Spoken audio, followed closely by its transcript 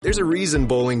There's a reason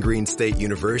Bowling Green State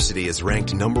University is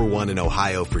ranked #1 in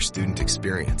Ohio for student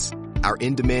experience. Our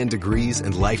in-demand degrees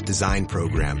and life design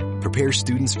program prepares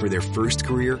students for their first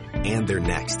career and their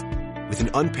next. With an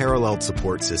unparalleled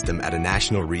support system at a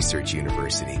national research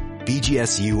university,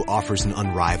 BGSU offers an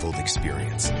unrivaled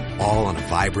experience, all on a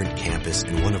vibrant campus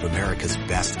in one of America's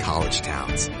best college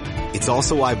towns. It's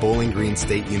also why Bowling Green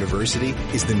State University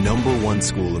is the #1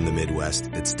 school in the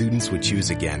Midwest that students would choose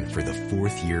again for the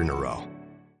 4th year in a row.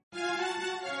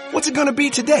 What's it gonna be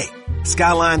today?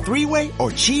 Skyline three-way or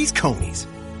cheese conies?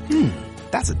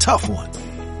 That's a tough one.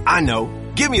 I know.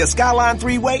 Give me a Skyline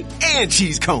three-way and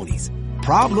cheese conies.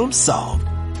 Problem solved.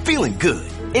 Feeling good.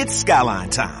 It's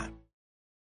Skyline time.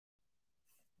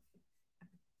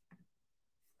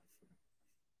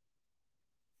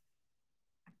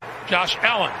 Josh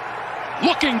Allen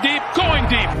looking deep, going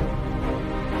deep.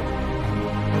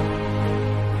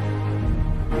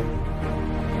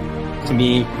 To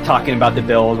me, talking about the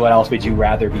Bills, what else would you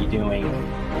rather be doing?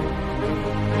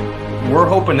 We're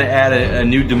hoping to add a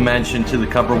new dimension to the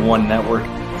Cover One network.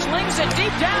 Slings it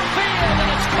deep downfield,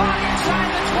 and it's caught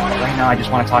inside the 20. Right now, I just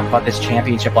want to talk about this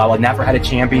championship level. I've never had a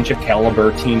championship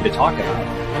caliber team to talk about.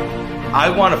 I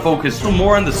want to focus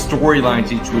more on the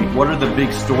storylines each week. What are the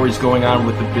big stories going on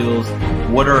with the Bills?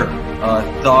 What are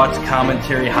thoughts,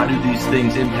 commentary? How do these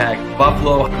things impact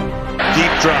Buffalo?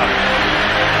 Deep drop.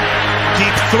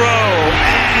 Deep throw,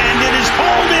 and it is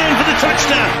pulled in for the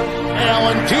touchdown.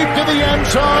 Allen deep to the end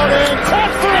zone and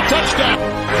caught for a touchdown.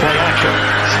 Play action.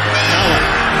 Allen,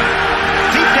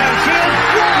 deep downfield,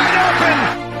 wide open.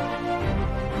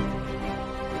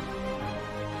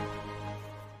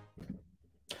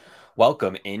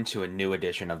 Welcome into a new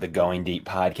edition of the Going Deep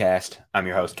podcast. I'm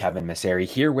your host, Kevin Masseri,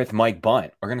 here with Mike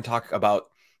Bunt. We're going to talk about,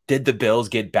 did the Bills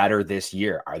get better this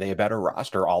year? Are they a better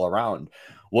roster all around?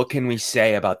 What can we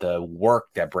say about the work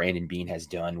that Brandon Beane has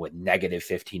done with negative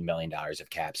 $15 million of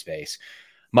cap space?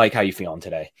 Mike, how you feeling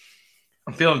today?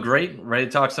 I'm feeling great. Ready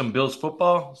to talk some Bills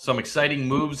football, some exciting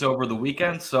moves over the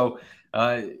weekend. So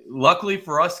luckily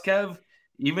for us, Kev,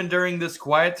 even during this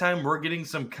quiet time, we're getting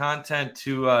some content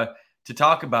to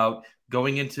talk about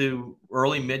going into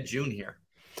early mid-June here.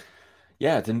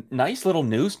 Yeah, it's a nice little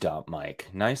news dump, Mike.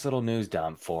 Nice little news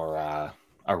dump for a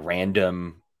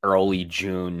random early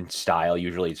June style.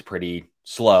 Usually it's pretty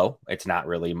slow. It's not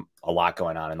really a lot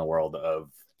going on in the world of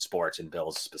sports and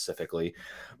Bills specifically,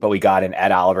 but we got an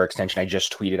Ed Oliver extension. I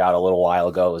just tweeted out a little while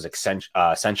ago. It was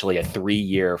essentially a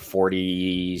 3-year,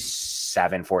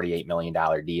 $48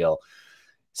 million deal.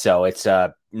 So it's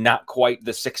not quite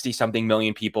the 60 something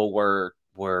million people were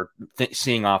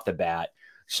seeing off the bat.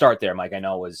 Start there, Mike. I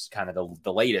know it was kind of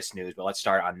the latest news, but let's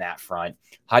start on that front.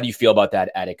 How do you feel about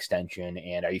that Ed extension?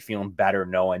 And are you feeling better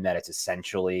knowing that it's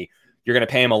essentially you're going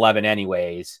to pay him 11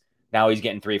 anyways? Now he's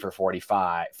getting 3 for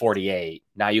 48.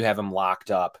 Now you have him locked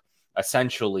up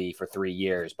essentially for 3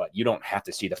 years, but you don't have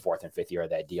to see the 4th and 5th year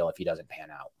of that deal if he doesn't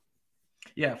pan out.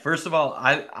 Yeah, first of all,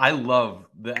 I love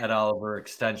the Ed Oliver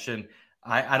extension.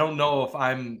 I don't know if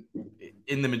I'm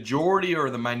in the majority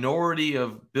or the minority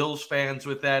of Bills fans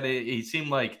with that. It seemed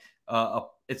like a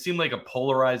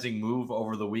polarizing move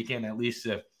over the weekend, at least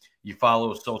if you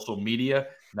follow social media.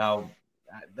 Now,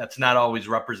 that's not always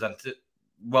representative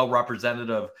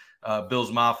of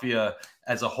Bills Mafia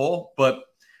as a whole, but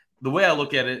the way I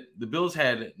look at it, the Bills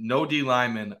had no D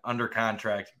lineman under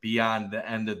contract beyond the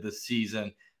end of the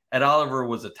season. Ed Oliver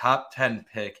was a top 10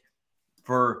 pick.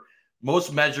 For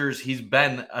most measures, he's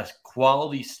been a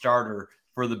quality starter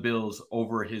for the Bills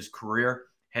over his career.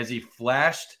 Has he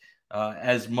flashed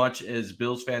as much as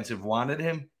Bills fans have wanted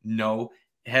him? No.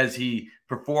 Has he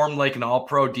performed like an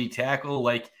all-pro D tackle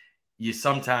like you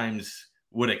sometimes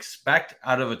would expect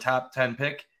out of a top 10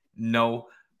 pick? No.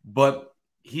 But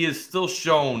he has still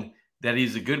shown that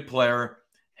he's a good player,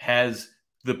 has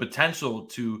the potential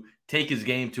to take his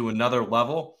game to another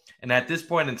level. And at this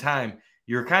point in time,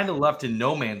 you're kind of left in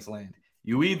no man's land.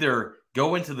 You either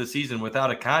go into the season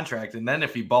without a contract, and then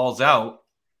if he balls out,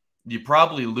 you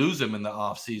probably lose him in the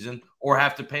offseason or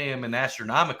have to pay him an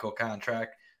astronomical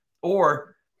contract,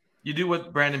 or you do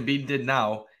what Brandon Beane did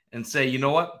now and say, you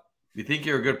know what? You think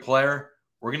you're a good player.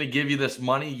 We're going to give you this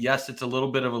money. Yes, it's a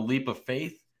little bit of a leap of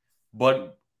faith,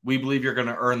 but we believe you're going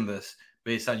to earn this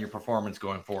based on your performance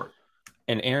going forward.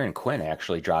 And Aaron Quinn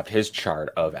actually dropped his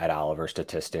chart of Ed Oliver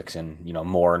statistics, and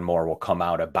more and more will come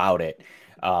out about it,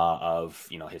 of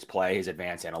his play, his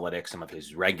advanced analytics, some of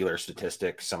his regular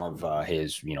statistics, some of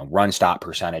his run stop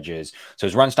percentages. So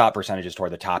his run stop percentages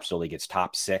toward the top, still he gets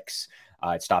top 6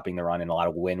 It's stopping the run and a lot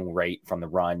of win rate from the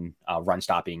run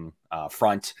stopping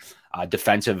front.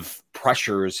 Defensive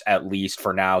pressures, at least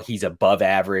for now, he's above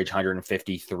average,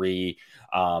 153,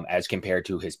 as compared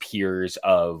to his peers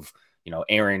of,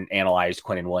 Aaron analyzed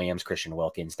Quinnen Williams, Christian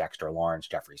Wilkins, Dexter Lawrence,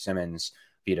 Jeffrey Simmons,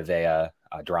 Vita Vea,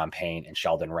 Deron Payne, and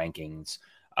Sheldon Rankings.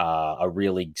 A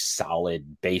really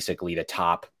solid, basically the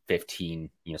top 15,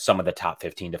 some of the top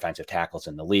 15 defensive tackles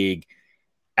in the league.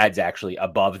 Ed's actually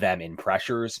above them in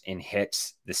pressures, in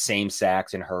hits, the same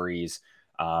sacks and hurries,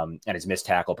 and his missed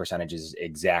tackle percentage is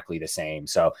exactly the same.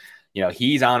 So,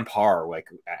 he's on par. Like,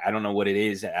 I don't know what it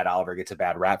is. Ed Oliver gets a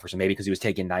bad rap for some, maybe because he was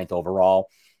taken 9th overall.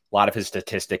 A lot of his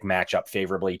statistics match up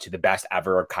favorably to the best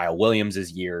ever Kyle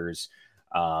Williams's years.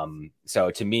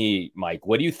 So to me, Mike,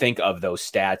 what do you think of those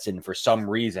stats? And for some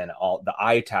reason, the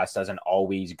eye test doesn't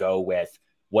always go with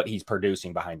what he's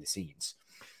producing behind the scenes.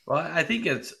 Well, I think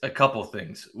it's a couple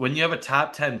things. When you have a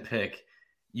top 10 pick,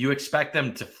 you expect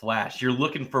them to flash. You're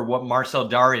looking for what Marcel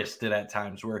Darius did at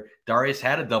times, where Darius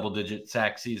had a double-digit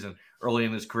sack season early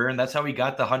in his career, and that's how he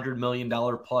got the $100 million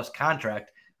plus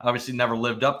contract. Obviously never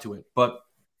lived up to it. But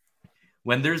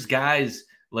when there's guys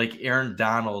like Aaron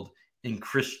Donald and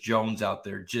Chris Jones out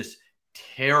there just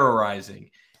terrorizing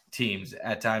teams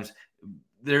at times,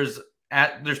 there's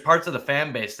parts of the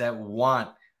fan base that want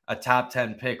a top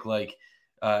 10 pick like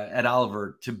Ed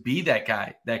Oliver to be that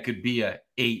guy that could be a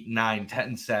 8, 9,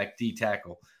 10 sack D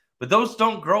tackle. But those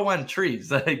don't grow on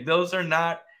trees. Like, those are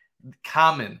not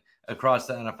common across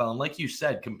the NFL. And like you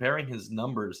said, comparing his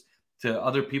numbers to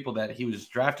other people that he was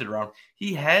drafted around,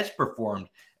 he has performed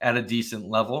at a decent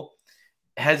level.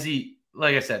 Has he,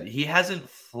 like I said, he hasn't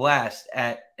flashed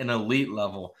at an elite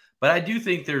level, but I do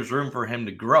think there's room for him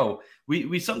to grow.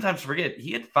 We sometimes forget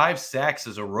he had 5 sacks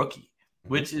as a rookie,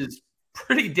 which is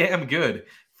pretty damn good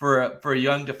for a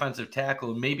young defensive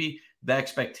tackle. Maybe the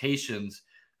expectations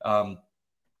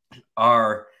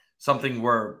are something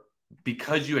where,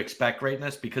 because you expect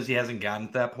greatness, because he hasn't gotten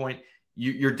to that point,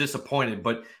 you're disappointed.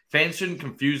 But fans shouldn't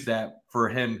confuse that for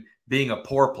him being a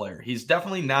poor player. He's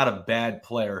definitely not a bad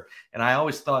player. And I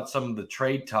always thought some of the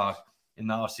trade talk in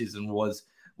the offseason was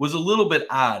a little bit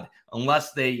odd,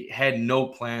 unless they had no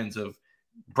plans of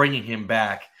bringing him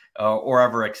back or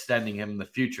ever extending him in the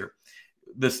future.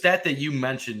 The stat that you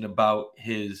mentioned about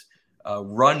his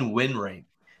run win rate,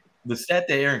 the stat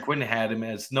that Aaron Quinn had him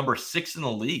as number 6 in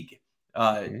the league.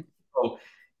 So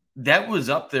that was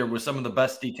up there with some of the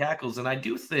best D tackles. And I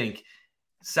do think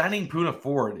signing Poona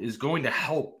Ford is going to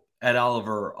help Ed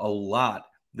Oliver a lot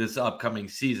this upcoming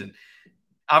season.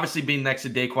 Obviously, being next to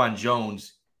Daquan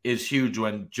Jones is huge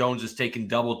when Jones is taking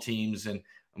double teams and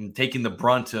taking the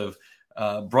brunt of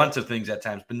things at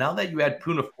times. But now that you add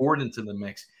Poona Ford into the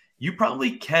mix, you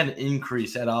probably can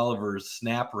increase Ed Oliver's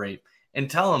snap rate and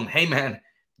tell him, hey, man,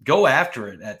 go after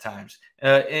it at times.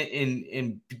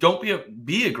 And don't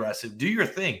be aggressive. Do your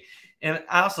thing. And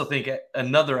I also think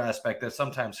another aspect that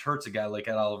sometimes hurts a guy like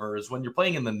Ed Oliver is when you're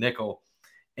playing in the nickel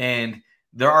and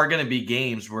there are going to be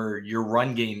games where your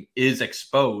run game is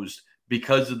exposed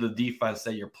because of the defense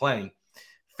that you're playing.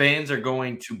 Fans are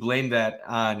going to blame that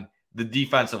on the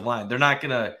defensive line. They're not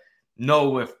going to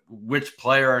know which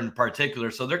player in particular,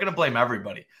 so they're going to blame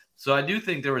everybody. So I do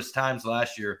think there was times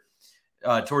last year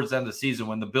towards the end of the season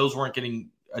when the Bills weren't getting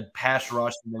a pass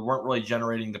rush and they weren't really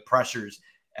generating the pressures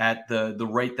at the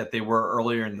rate that they were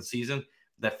earlier in the season,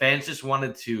 that fans just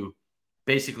wanted to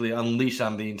basically unleash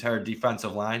on the entire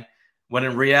defensive line, when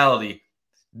in reality,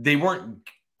 they weren't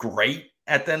great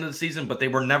at the end of the season, but they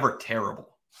were never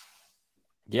terrible.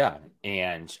 Yeah,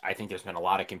 and I think there's been a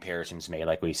lot of comparisons made,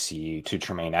 like we see, to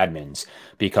Tremaine Edmonds,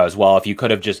 because, well, if you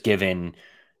could have just given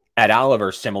Ed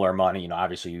Oliver similar money,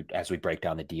 obviously, as we break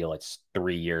down the deal, it's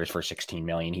 3 years for $16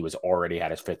 million. He was already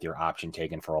had his 5th-year option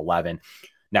taken for $11 million.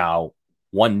 Now,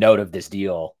 one note of this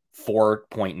deal,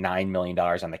 $4.9 million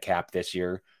on the cap this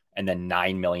year, and then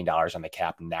 $9 million on the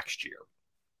cap next year.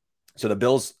 So the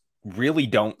Bills really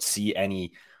don't see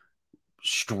any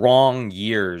strong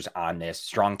years on this,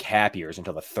 strong cap years,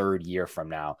 until the 3rd year from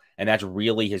now. And that's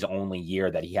really his only year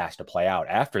that he has to play out.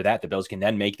 After that, the Bills can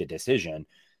then make the decision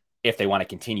if they want to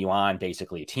continue on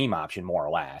basically a team option, more or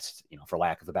less, for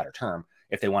lack of a better term,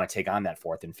 if they want to take on that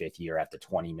 4th and 5th year at the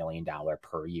 $20 million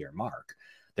per year mark.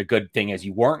 The good thing is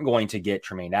you weren't going to get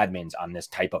Tremaine Edmonds on this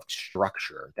type of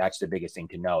structure. That's the biggest thing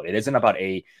to note. It isn't about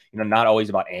not always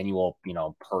about annual,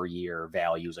 per year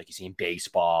values like you see in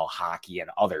baseball, hockey,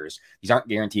 and others. These aren't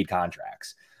guaranteed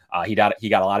contracts. He got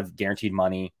a lot of guaranteed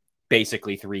money,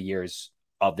 basically 3 years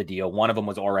of the deal. One of them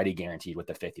was already guaranteed with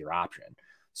the 5th-year option.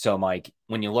 So, Mike,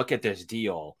 when you look at this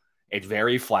deal, it's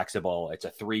very flexible. It's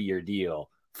a 3-year deal.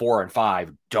 4 and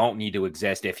 5 don't need to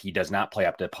exist if he does not play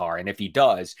up to par. And if he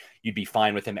does, you'd be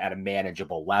fine with him at a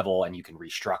manageable level, and you can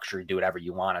restructure, do whatever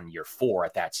you want on year 4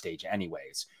 at that stage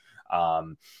anyways.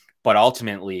 But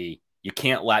ultimately, you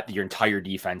can't let your entire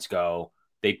defense go.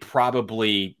 They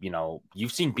probably,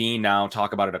 you've seen Bean now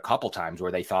talk about it a couple times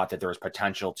where they thought that there was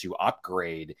potential to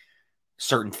upgrade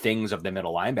certain things of the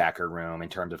middle linebacker room in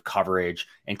terms of coverage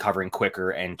and covering quicker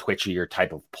and twitchier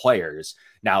type of players.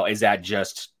 Now, is that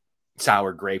just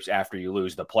sour grapes after you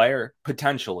lose the player?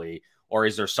 Potentially. Or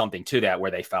is there something to that where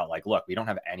they felt like, look, we don't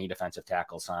have any defensive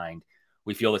tackle signed.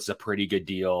 We feel it's a pretty good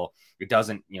deal. It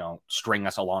doesn't, string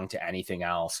us along to anything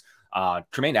else.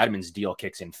 Tremaine Edmunds' deal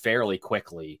kicks in fairly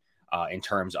quickly in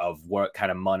terms of what kind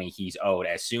of money he's owed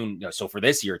as soon. So for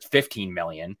this year, it's $15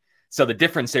 million. So the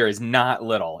difference there is not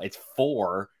little. It's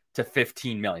 $4 to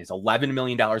 $15 million. It's $11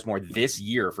 million more this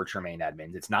year for Tremaine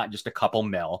Edmunds. It's not just a couple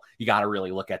mil. You got to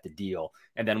really look at the deal.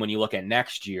 And then when you look at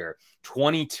next year,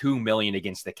 $22 million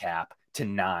against the cap to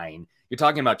 $9 million. You're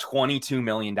talking about $22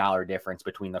 million difference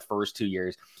between the first 2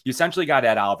 years. You essentially got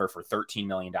Ed Oliver for $13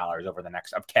 million over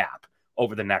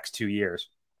the next 2 years.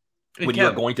 When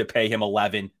you're going to pay him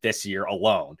 $11 this year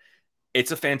alone.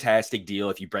 It's a fantastic deal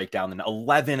if you break down the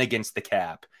 $11 against the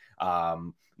cap.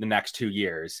 The next 2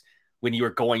 years when you were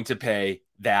going to pay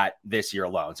that this year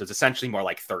alone. So it's essentially more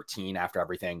like 13 after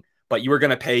everything, but you were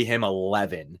going to pay him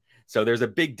 11. So there's a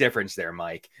big difference there,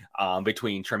 Mike,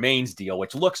 between Tremaine's deal,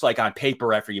 which looks like on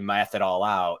paper after you math it all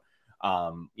out,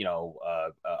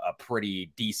 a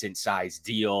pretty decent sized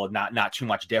deal, not too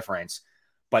much difference,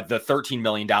 but the $13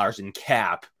 million in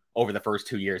cap over the first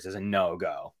 2 years is a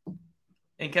no-go.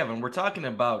 And Kevin, we're talking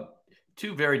about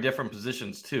two very different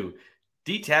positions too.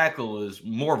 D tackle is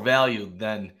more valued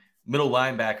than middle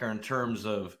linebacker in terms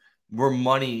of where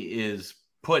money is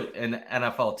put in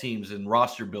NFL teams and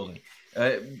roster building.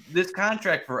 This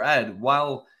contract for Ed,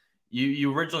 while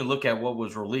you originally look at what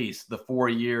was released, the 4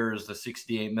 years, the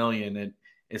 $68 million,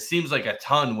 it seems like a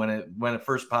ton when it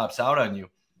first pops out on you.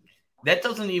 That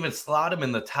doesn't even slot him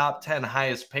in the top 10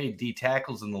 highest paid D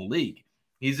tackles in the league.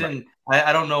 He's in,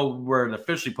 I don't know where it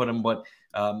officially put him, but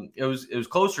it was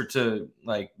closer to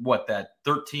like that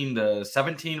 13 to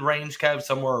 17 range, Kev,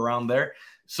 somewhere around there.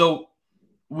 So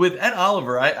with Ed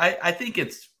Oliver, I think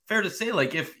it's fair to say,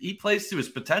 like, if he plays to his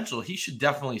potential, he should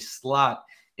definitely slot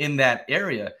in that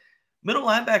area. Middle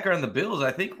linebacker on the Bills,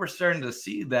 I think we're starting to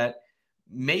see that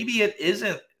maybe it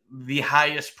isn't the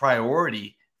highest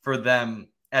priority for them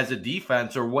as a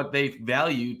defense or what they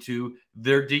value to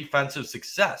their defensive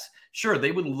success. Sure,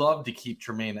 they would love to keep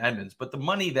Tremaine Edmunds, but the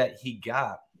money that he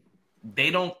got,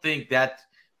 they don't think that's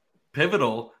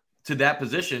pivotal to that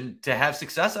position to have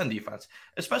success on defense,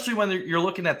 especially when you're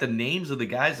looking at the names of the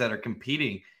guys that are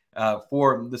competing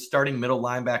for the starting middle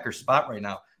linebacker spot right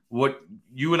now. What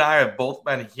you and I have both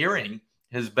been hearing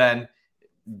has been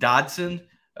Dodson,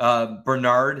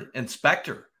 Bernard, and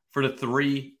Spector for the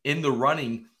three in the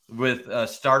running with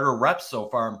starter reps so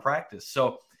far in practice.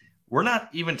 So we're not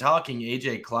even talking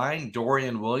A.J. Klein,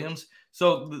 Dorian Williams.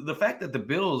 So the fact that the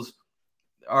Bills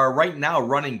are right now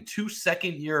running 2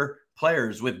 second-year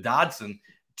players with Dodson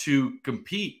to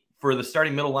compete for the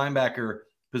starting middle linebacker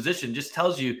position just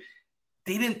tells you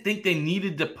they didn't think they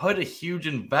needed to put a huge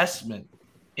investment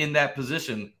in that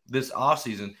position this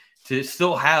offseason to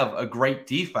still have a great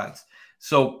defense.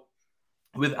 So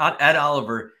with Ed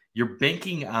Oliver, you're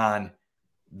banking on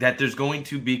that there's going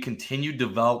to be continued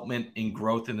development and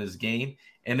growth in his game.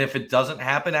 And if it doesn't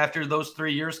happen after those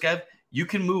 3 years, Kev, you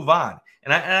can move on.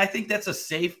 And I think that's a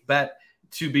safe bet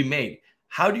to be made.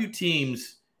 How do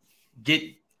teams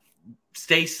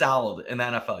stay solid in the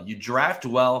NFL? You draft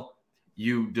well,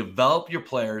 you develop your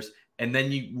players, and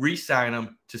then you re-sign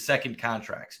them to second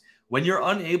contracts. When you're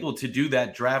unable to do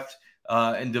that draft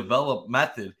and develop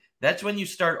method, that's when you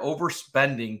start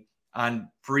overspending on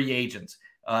free agents.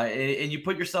 And you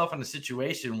put yourself in a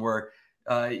situation where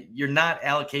you're not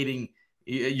allocating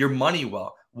your money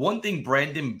well. One thing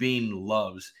Brandon Beane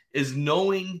loves is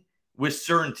knowing with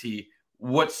certainty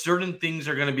what certain things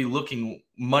are going to be looking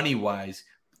money-wise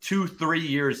 2-3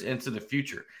 years into the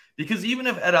future. Because even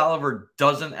if Ed Oliver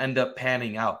doesn't end up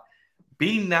panning out,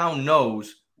 Beane now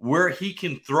knows where he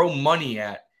can throw money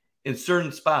at in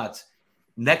certain spots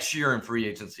next year in free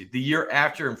agency, the year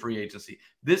after in free agency.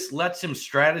 This lets him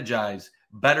strategize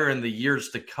better in the years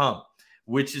to come,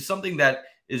 which is something that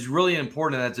is really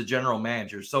important as a general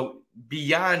manager. So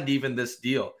beyond even this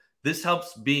deal, this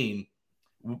helps Beane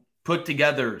put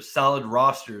together solid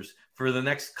rosters for the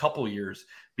next couple years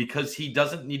because he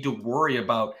doesn't need to worry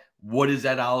about what is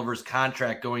Ed Oliver's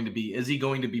contract going to be. Is he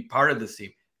going to be part of this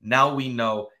team? Now we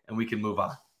know, and we can move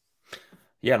on.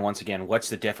 Yeah, and once again, what's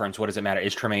the difference? What does it matter?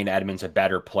 Is Tremaine Edmonds a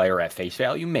better player at face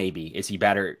value? Maybe. Is he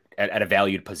better at a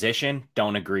valued position?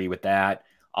 Don't agree with that.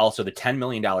 Also, the $10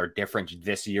 million difference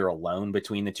this year alone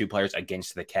between the two players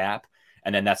against the cap,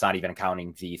 and then that's not even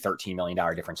counting the $13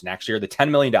 million difference next year. The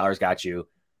 $10 million got you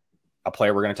a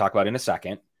player we're going to talk about in a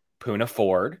second, Puna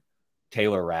Ford,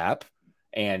 Taylor Rapp,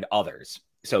 and others.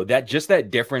 So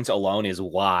that difference alone is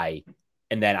why.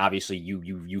 And then obviously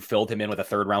you filled him in with a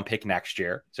 3rd-round pick next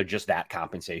year. So just that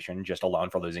compensation, just alone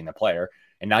for losing the player.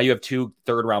 And now you have 2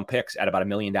 3rd-round picks at about $1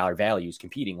 million values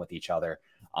competing with each other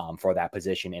for that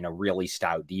position in a really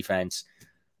stout defense.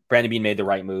 Brandon Beane made the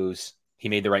right moves. He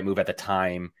made the right move at the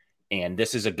time. And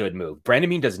this is a good move. Brandon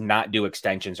Beane does not do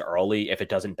extensions early if it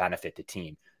doesn't benefit the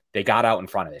team. They got out in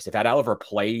front of this. If Ed Oliver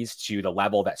plays to the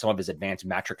level that some of his advanced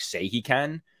metrics say he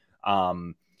can,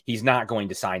 he's not going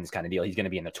to sign this kind of deal. He's going to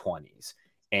be in the 20s.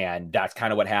 And that's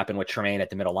kind of what happened with Tremaine at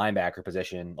the middle linebacker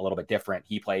position, a little bit different.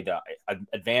 He played,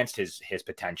 advanced his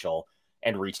potential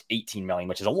and reached 18 million,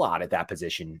 which is a lot at that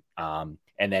position. And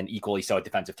then equally so at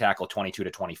defensive tackle, 22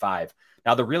 to 25.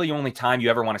 Now, the really only time you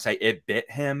ever want to say it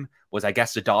bit him was, I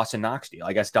guess, the Dawson Knox deal.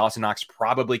 I guess Dawson Knox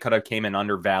probably could have came in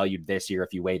undervalued this year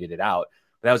if you waited it out.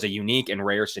 But that was a unique and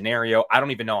rare scenario. I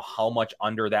don't even know how much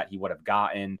under that he would have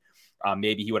gotten.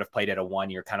 Maybe he would have played at a 1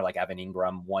 year, kind of like Evan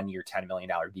Ingram, 1 year, $10 million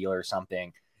deal or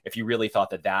something. If you really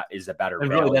thought that is a better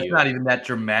value. Really, that's not even that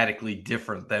dramatically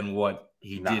different than what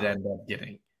he did end up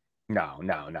getting. No.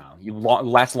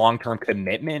 Less long-term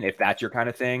commitment, if that's your kind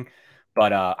of thing.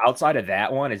 But outside of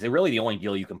that one, is it really the only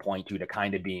deal you can point to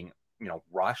kind of being,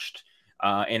 rushed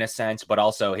in a sense. But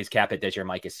also his cap hit this year,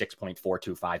 Mike, is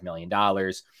 $6.425 million.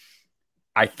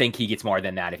 I think he gets more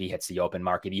than that if he hits the open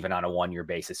market, even on a 1 year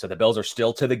basis. So the Bills are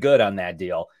still to the good on that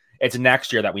deal. It's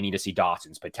next year that we need to see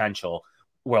Dawson's potential.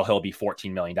 Well, he'll be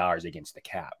 $14 million against the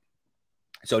cap.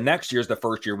 So next year's the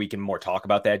first year we can more talk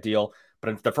about that deal. But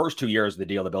in the first 2 years of the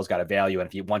deal, the Bills got a value.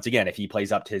 And if he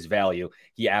plays up to his value,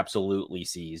 he absolutely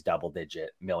sees double-digit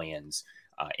millions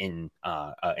in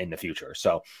the future.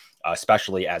 So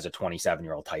especially as a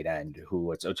 27-year-old tight end,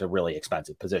 who it's a really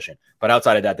expensive position. But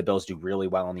outside of that, the Bills do really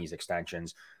well in these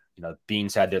extensions. Beane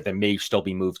said that there may still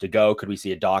be moves to go. Could we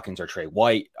see a Dawkins or Trey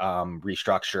White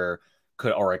restructure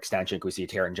or extension? Could we see a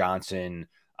Taron Johnson,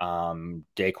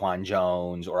 Daquan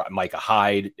Jones, or Micah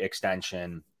Hyde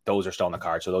extension? Those are still in the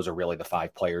card. So those are really the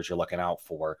 5 players you're looking out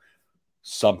for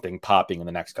something popping in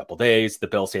the next couple of days. The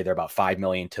Bills say they're about $5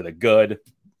 million to the good,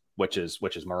 which is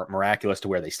miraculous to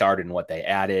where they started and what they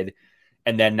added.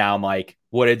 And then now, Mike,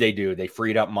 what did they do? They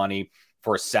freed up money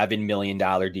for a $7 million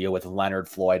deal with Leonard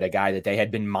Floyd, a guy that they had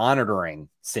been monitoring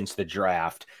since the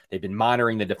draft. They've been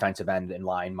monitoring the defensive end and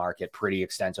line market pretty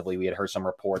extensively. We had heard some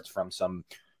reports from some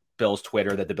Bills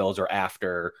Twitter that the Bills are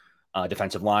after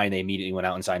defensive line. They immediately went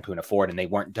out and signed Puna Ford, and they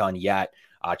weren't done yet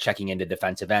checking into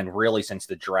defensive end really since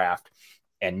the draft.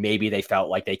 And maybe they felt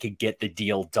like they could get the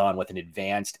deal done with an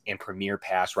advanced and premier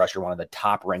pass rusher, one of the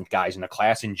top-ranked guys in the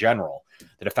class in general.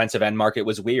 The defensive end market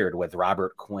was weird with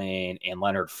Robert Quinn and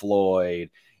Leonard Floyd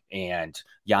and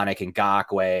Yannick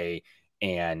Ngakoue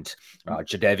and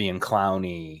Jadeveon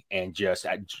Clowney and just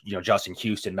Justin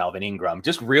Houston, Melvin Ingram,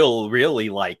 just really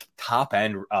like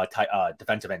top-end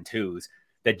defensive end twos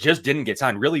that just didn't get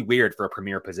signed. Really weird for a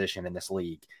premier position in this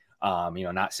league.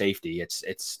 Not safety,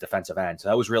 it's defensive end. So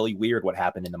that was really weird what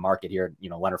happened in the market here.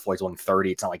 Leonard Floyd's only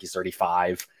 30. It's not like he's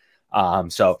 35.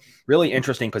 So really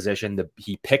interesting position.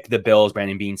 He picked the Bills.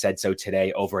 Brandon Beane said so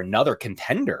today over another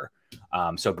contender.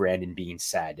 So Brandon Beane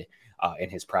said in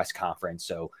his press conference.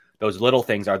 So those little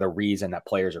things are the reason that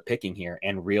players are picking here.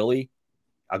 And really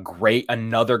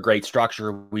another great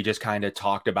structure. We just kind of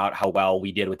talked about how well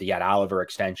we did with the Ed Oliver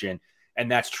extension. And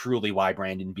that's truly why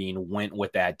Brandon Beane went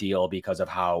with that deal, because of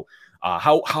how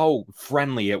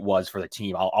friendly it was for the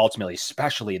team. Ultimately,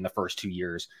 especially in the first 2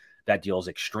 years, that deal is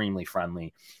extremely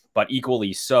friendly. But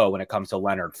equally so when it comes to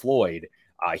Leonard Floyd,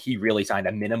 he really signed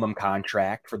a minimum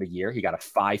contract for the year. He got a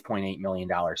 $5.8 million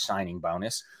signing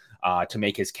bonus to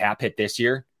make his cap hit this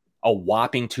year, a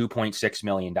whopping $2.6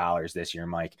 million this year,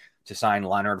 Mike, to sign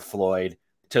Leonard Floyd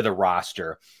to the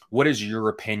roster. What is your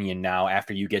opinion now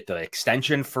after you get the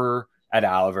extension for Ed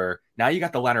Oliver? Now you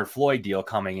got the Leonard Floyd deal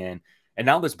coming in, and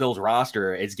now this Bills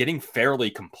roster is getting fairly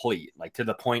complete, like to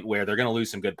the point where they're going to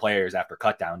lose some good players after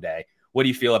cutdown day. What do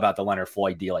you feel about the Leonard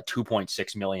Floyd deal at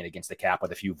 $2.6 million against the cap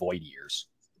with a few void years?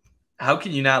 How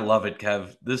can you not love it,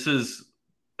 Kev? This is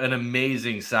an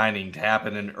amazing signing to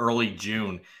happen in early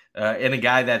June, and a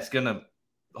guy that's going to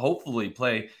hopefully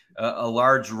play a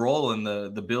large role in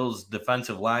the Bills'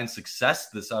 defensive line success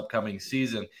this upcoming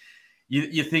season.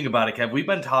 You think about it, Kev. We've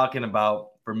been talking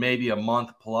about for maybe a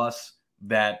month plus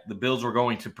that the Bills were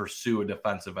going to pursue a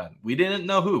defensive end. We didn't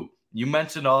know who. You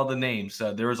mentioned all the names.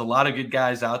 There was a lot of good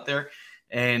guys out there,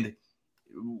 and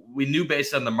we knew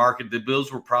based on the market, the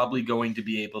Bills were probably going to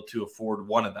be able to afford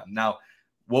one of them. Now,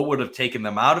 what would have taken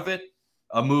them out of it?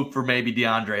 A move for maybe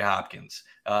DeAndre Hopkins.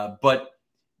 But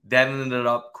that ended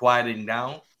up quieting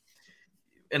down.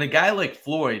 And a guy like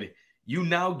Floyd, you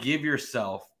now give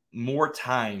yourself more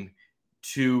time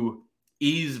to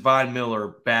ease Von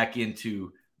Miller back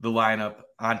into the lineup,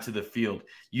 onto the field.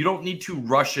 You don't need to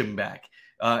rush him back.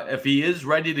 If he is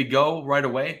ready to go right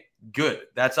away, good.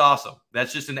 That's awesome.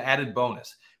 That's just an added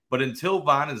bonus. But until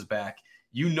Von is back,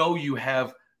 you know you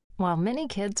have. While many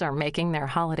kids are making their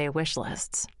holiday wish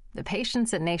lists, the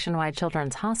patients at Nationwide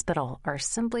Children's Hospital are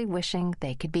simply wishing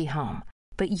they could be home.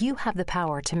 But you have the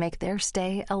power to make their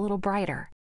stay a little brighter.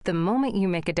 The moment you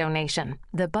make a donation,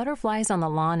 the butterflies on the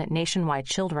lawn at Nationwide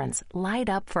Children's light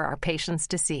up for our patients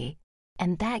to see.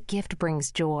 And that gift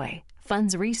brings joy,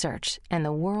 funds research, and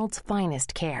the world's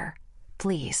finest care.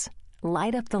 Please,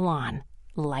 light up the lawn.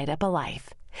 Light up a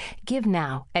life. Give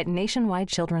now at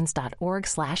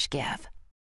nationwidechildrens.org/give.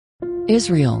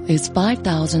 Israel is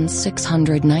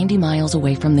 5,690 miles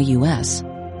away from the U.S.,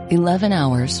 11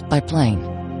 hours by plane.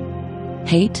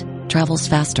 Hate travels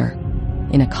faster.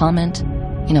 In a comment,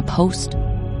 in a post,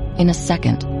 in a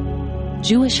second.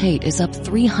 Jewish hate is up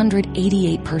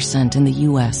 388% in the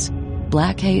U.S.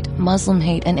 Black hate, Muslim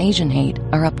hate, and Asian hate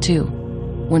are up too.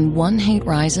 When one hate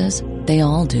rises, they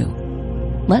all do.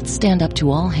 Let's stand up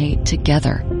to all hate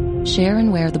together. Share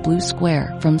and wear the blue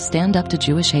square from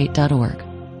standuptojewishhate.org.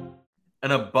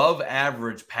 An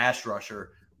above-average pass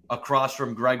rusher across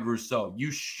from Greg Rousseau.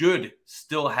 You should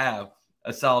still have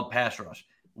a solid pass rush.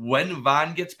 When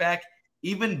Von gets back,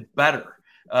 even better.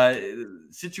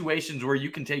 Situations where you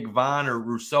can take Von or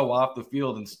Rousseau off the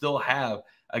field and still have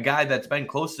a guy that's been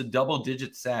close to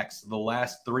double-digit sacks the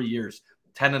last 3 years,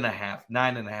 10.5,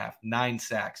 9.5, 9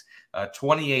 sacks,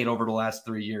 28 over the last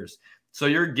 3 years. So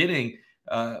you're getting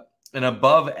an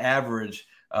above-average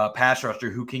pass rusher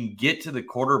who can get to the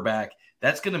quarterback.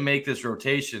 That's going to make this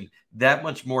rotation that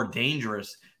much more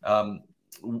dangerous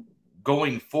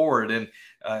going forward. And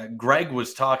Greg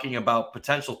was talking about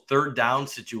potential third down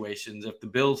situations if the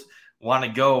Bills want to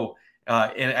go,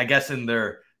 I guess, in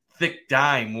their thick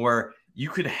dime, where you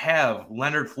could have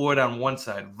Leonard Floyd on one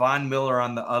side, Von Miller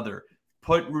on the other,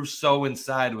 put Rousseau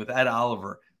inside with Ed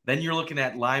Oliver. Then you're looking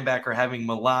at linebacker having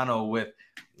Milano with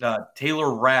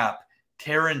Taylor Rapp,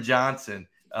 Taron Johnson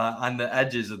on the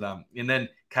edges of them. And then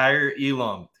Kyer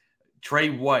Elam, Trey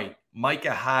White,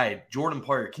 Micah Hyde, Jordan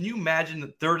Poyer. Can you imagine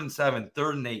the 3rd and 7,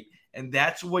 3rd and 8? And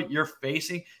that's what you're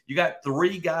facing. You got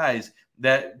 3 guys,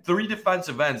 3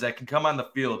 defensive ends that can come on the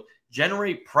field,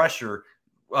 generate pressure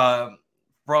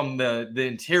from the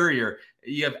interior.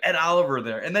 You have Ed Oliver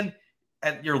there. And then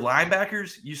at your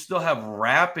linebackers, you still have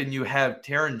Rapp and you have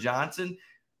Taron Johnson.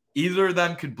 Either of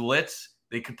them could blitz.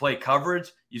 They could play coverage.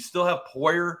 You still have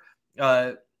Poyer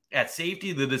at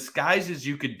safety. The disguises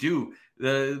you could do,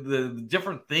 the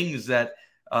different things that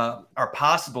are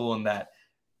possible in that.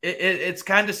 It's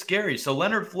kind of scary. So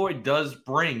Leonard Floyd does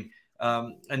bring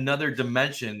another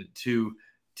dimension to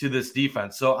this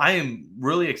defense. So I am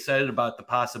really excited about the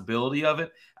possibility of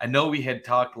it. I know we had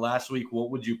talked last week, what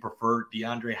would you prefer,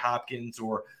 DeAndre Hopkins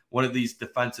or one of these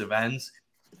defensive ends?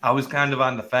 I was kind of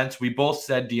on the fence. We both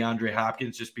said DeAndre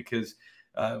Hopkins just because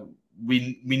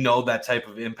we know that type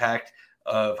of impact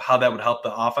of how that would help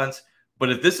the offense.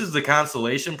 But if this is the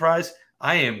consolation prize,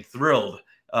 I am thrilled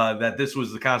that this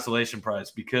was the consolation prize,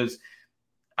 because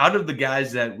out of the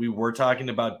guys that we were talking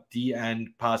about D-end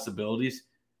possibilities,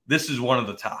 this is one of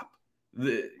the top.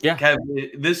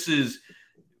 This is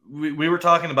we were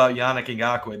talking about Yannick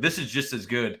Ngakoue. This is just as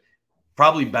good,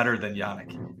 probably better than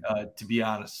Yannick, to be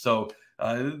honest. So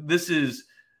this is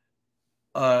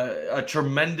a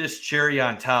tremendous cherry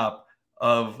on top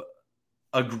of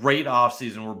a great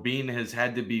offseason where Bean has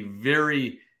had to be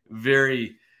very,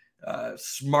 very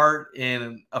smart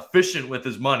and efficient with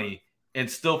his money, and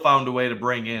still found a way to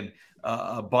bring in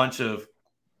a bunch of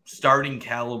starting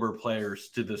caliber players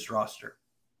to this roster.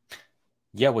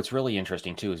 Yeah, what's really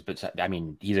interesting too is,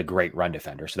 he's a great run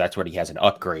defender, so that's what he has an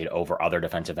upgrade over other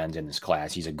defensive ends in this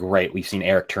class. We've seen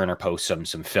Eric Turner post some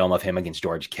film of him against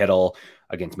George Kittle,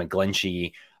 against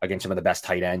McGlinchey, against some of the best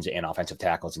tight ends and offensive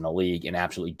tackles in the league, and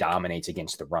absolutely dominates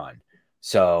against the run.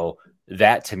 So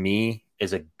that to me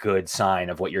is a good sign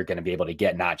of what you're going to be able to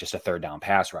get, not just a third down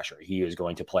pass rusher. He is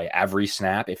going to play every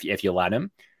snap if you let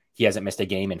him. He hasn't missed a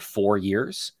game in 4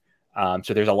 years.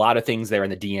 So there's a lot of things there in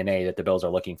the DNA that the Bills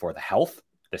are looking for: the health,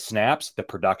 the snaps, the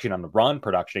production on the run,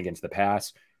 production against the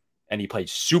pass. And he played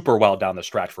super well down the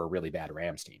stretch for a really bad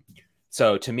Rams team.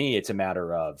 So to me, it's a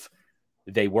matter of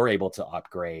they were able to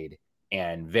upgrade.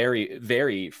 And very,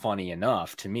 very funny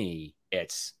enough to me,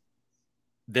 it's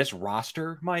this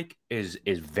roster, Mike, is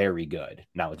very good.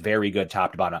 Now it's very good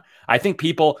top to bottom. I think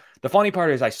the funny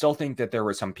part is I still think that there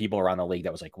were some people around the league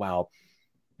that was like, well,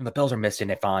 the Bills are missing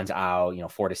if Vaughn's out,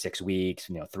 4 to 6 weeks,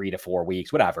 3 to 4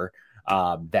 weeks, whatever.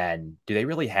 Then do they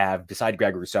really have, beside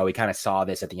Greg Rousseau, we kind of saw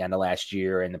this at the end of last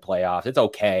year in the playoffs. It's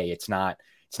okay. It's not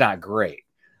great.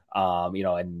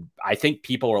 And I think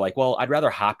people were like, well, I'd rather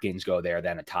Hopkins go there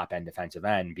than a top end defensive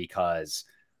end because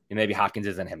maybe Hopkins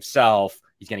isn't himself.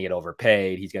 He's going to get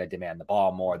overpaid. He's going to demand the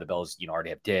ball more. The Bills,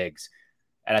 already have Diggs.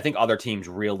 And I think other teams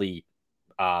really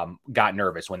got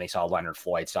nervous when they saw Leonard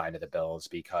Floyd sign to the Bills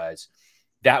because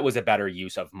that was a better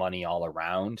use of money all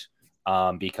around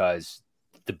because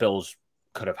the Bills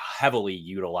could have heavily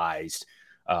utilized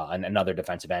another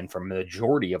defensive end for the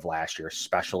majority of last year,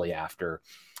 especially after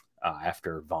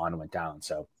Vaughn went down.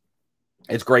 So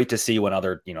it's great to see when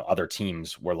other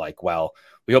teams were like, well,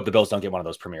 we hope the Bills don't get one of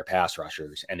those premier pass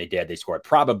rushers. And they did. They scored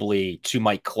probably to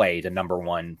Mike Clay, the number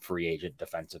one free agent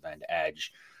defensive end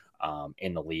edge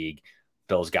in the league.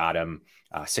 Bills got him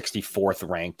 64th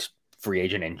ranked free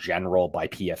agent in general by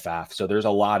PFF. So there's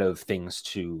a lot of things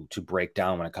to break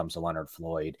down when it comes to Leonard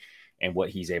Floyd and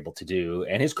what he's able to do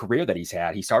and his career that he's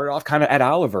had. He started off kind of at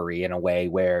Olivery in a way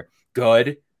where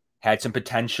good, had some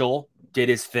potential, did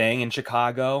his thing in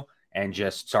Chicago, and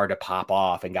just started to pop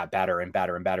off and got better and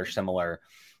better and better, similar.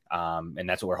 And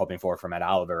that's what we're hoping for from Ed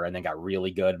Oliver, and then got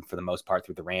really good for the most part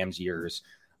through the Rams years.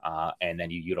 And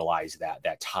then you utilize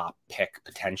that top pick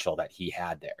potential that he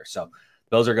had there. So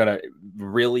those are going to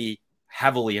really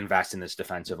heavily invest in this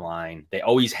defensive line. They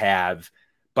always have,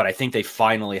 but I think they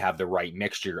finally have the right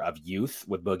mixture of youth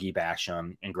with Boogie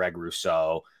Basham and Greg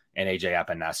Rousseau and AJ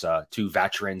Epinesa, two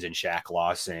veterans in Shaq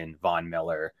Lawson, Von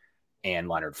Miller, and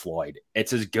Leonard Floyd.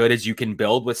 It's as good as you can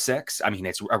build with 6. I mean,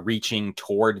 it's reaching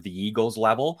toward the Eagles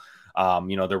level.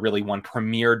 They're really one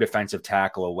premier defensive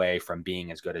tackle away from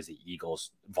being as good as the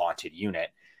Eagles' vaunted unit.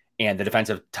 And the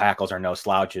defensive tackles are no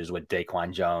slouches with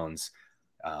Daquan Jones,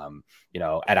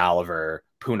 Ed Oliver,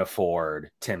 Poona Ford,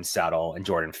 Tim Settle, and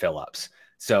Jordan Phillips.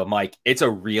 So, Mike, it's a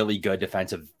really good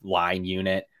defensive line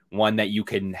unit, one that you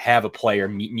can have a player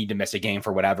need to miss a game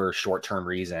for whatever short-term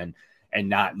reason and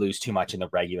not lose too much in the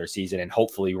regular season and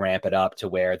hopefully ramp it up to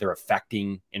where they're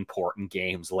affecting important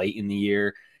games late in the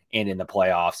year and in the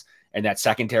playoffs. And that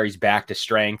secondary's back to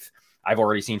strength. I've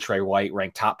already seen Trey White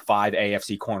ranked top 5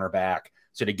 AFC cornerback.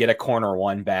 So to get a corner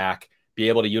 1 back, be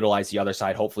able to utilize the other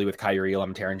side, hopefully with Kyrie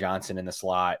Elam, Taron Johnson in the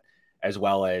slot, as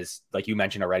well as, like you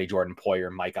mentioned already, Jordan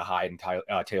Poyer, Micah Hyde,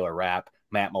 and Taylor Rapp,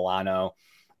 Matt Milano.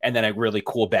 And then a really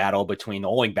cool battle between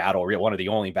one of the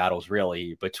only battles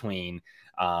really between,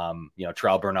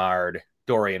 Terrell Bernard,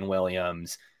 Dorian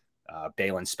Williams,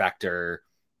 Dalen Spector,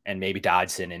 and maybe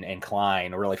Dodson and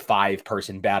Klein, a really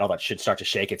 5-person battle that should start to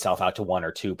shake itself out to 1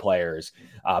 or 2 players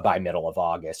by middle of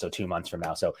August. So 2 months from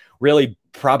now. So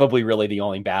probably the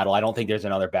only battle. I don't think there's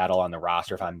another battle on the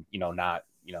roster if I'm,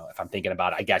 if I'm thinking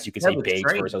about it. I guess you could say Bates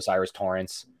versus Osiris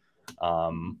Torrance.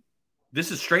 This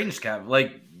is strange,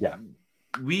 Kev. Yeah.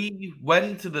 We went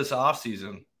into this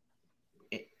offseason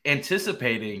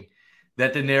anticipating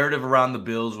that the narrative around the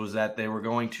Bills was that they were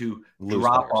going to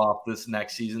drop off this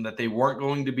next season, that they weren't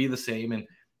going to be the same. And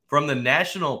from the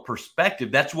national perspective,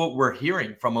 that's what we're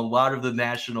hearing from a lot of the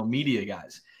national media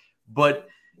guys. But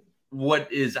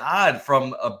what is odd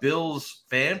from a Bills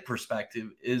fan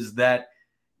perspective is that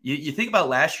you think about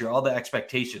last year, all the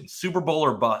expectations, Super Bowl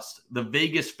or bust, the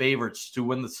Vegas favorites to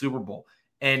win the Super Bowl.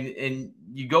 And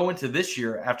you go into this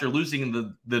year after losing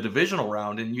the divisional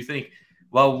round and you think,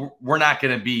 well, we're not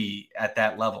going to be at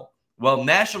that level. Well,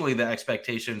 nationally, the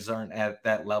expectations aren't at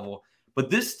that level. But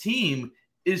this team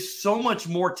is so much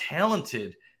more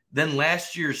talented than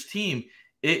last year's team.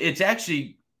 It's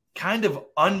actually kind of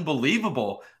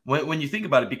unbelievable when you think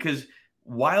about it, because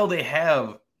while they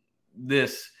have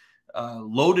this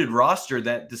loaded roster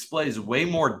that displays way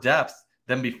more depth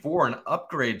than before and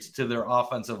upgrades to their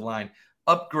offensive line,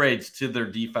 upgrades to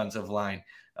their defensive line,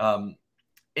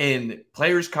 and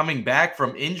players coming back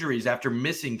from injuries after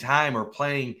missing time or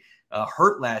playing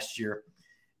hurt last year,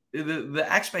 the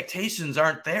expectations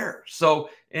aren't there. So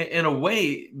in a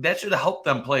way, that should help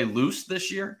them play loose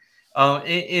this year.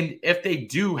 And if they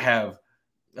do have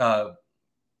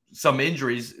some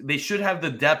injuries, they should have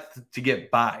the depth to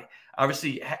get by.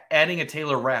 Obviously, adding a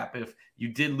Taylor Rapp, if you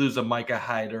did lose a Micah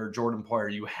Hyde or Jordan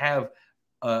Poyer, you have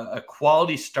a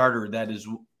quality starter that is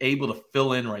able to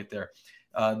fill in right there.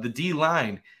 The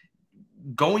D-line,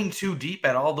 going too deep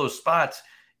at all those spots,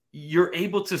 you're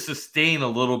able to sustain a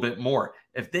little bit more.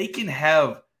 If they can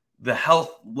have the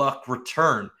health luck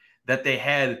return that they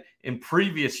had in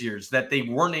previous years that they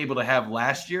weren't able to have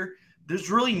last year,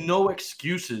 there's really no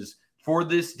excuses for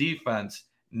this defense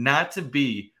not to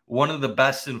be one of the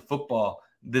best in football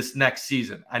this next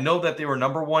season. I know that they were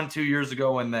number 1 2 years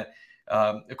ago, and that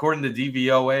according to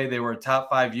DVOA, they were a top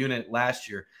 5 unit last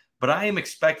year. But I am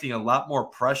expecting a lot more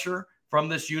pressure from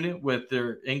this unit with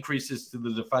their increases to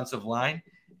the defensive line.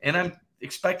 And I'm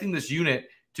expecting this unit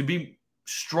to be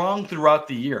strong throughout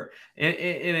the year. And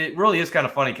it really is kind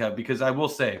of funny, Kev, because I will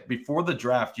say, before the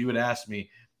draft, you had asked me,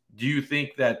 do you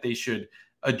think that they should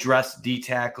address D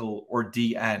tackle or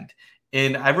D end?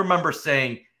 And I remember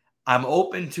saying, I'm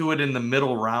open to it in the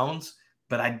middle rounds,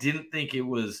 but I didn't think it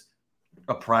was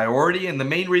a priority. And the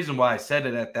main reason why I said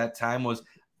it at that time was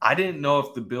I didn't know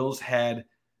if the Bills had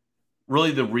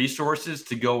really the resources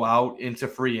to go out into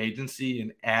free agency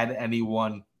and add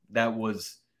anyone that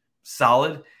was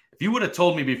solid. If you would have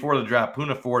told me before the draft,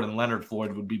 Poona Ford and Leonard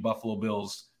Floyd would be Buffalo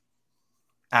Bills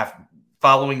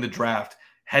following the draft,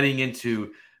 heading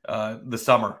into the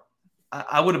summer,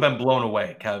 I would have been blown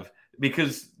away, Kev,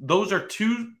 because those are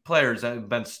two players that have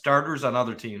been starters on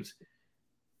other teams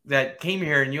that came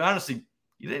here, and you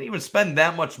didn't even spend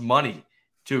that much money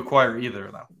to acquire either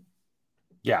of them.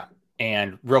 Yeah.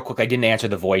 And real quick, I didn't answer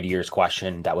the void years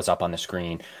question that was up on the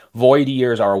screen. Void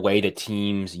years are a way that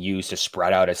teams use to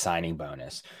spread out a signing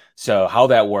bonus. So how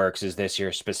that works is this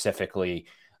year specifically,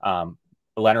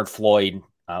 Leonard Floyd,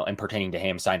 and pertaining to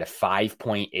him, signed a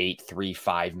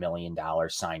 $5.835 million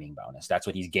signing bonus. That's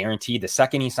what he's guaranteed. The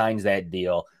second he signs that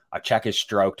deal, a check is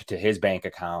stroked to his bank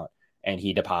account and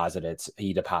he deposits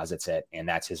it, and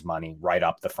that's his money right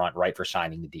up the front, right for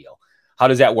signing the deal. How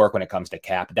does that work when it comes to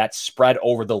cap? That's spread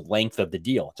over the length of the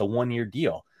deal. It's a 1-year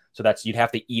deal. So you'd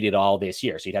have to eat it all this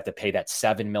year. So you'd have to pay that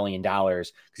 $7 million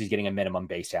because he's getting a minimum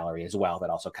base salary as well. That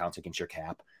also counts against your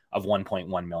cap of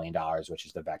 $1.1 million, which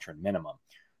is the veteran minimum.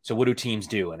 So what do teams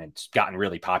do? And it's gotten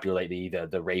really popular lately.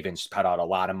 The Ravens put out a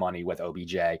lot of money with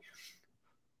OBJ.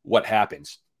 What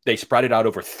happens? They spread it out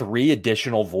over 3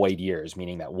 additional void years,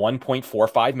 meaning that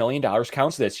 $1.45 million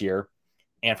counts this year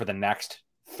and for the next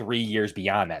 3 years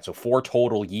beyond that. So 4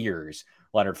 total years,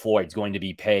 Leonard Floyd's going to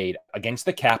be paid against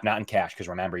the cap, not in cash, because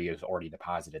remember, he has already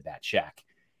deposited that check.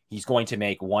 He's going to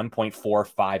make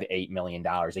 $1.458 million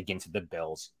against the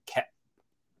Bills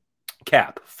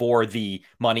cap for the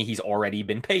money he's already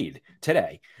been paid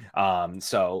today.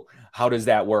 So how does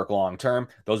that work long term?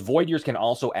 Those void years can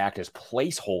also act as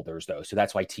placeholders, though. So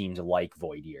that's why teams like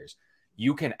void years.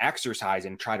 You can exercise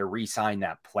and try to re-sign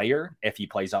that player if he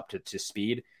plays up to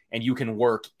speed, and you can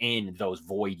work in those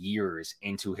void years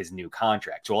into his new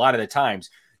contract. So a lot of the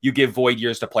times you give void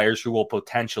years to players who will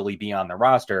potentially be on the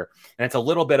roster, and it's a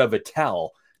little bit of a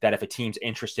tell that if a team's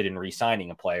interested in re-signing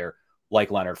a player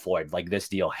like Leonard Floyd, like this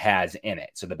deal has in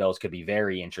it. So the Bills could be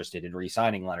very interested in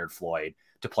re-signing Leonard Floyd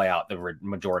to play out the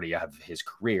majority of his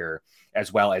career,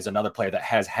 as well as another player that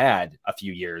has had a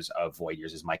few years of void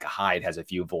years is Micah Hyde, has a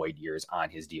few void years on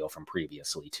his deal from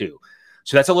previously too.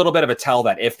 So that's a little bit of a tell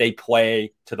that if they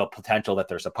play to the potential that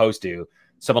they're supposed to,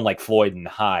 someone like Floyd and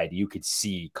Hyde, you could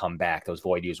see come back. Those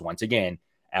void years once again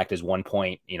act as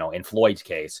in Floyd's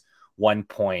case,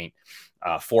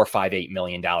 $1.458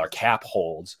 million cap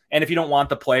holds. And if you don't want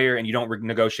the player and you don't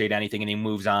negotiate anything and he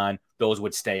moves on, those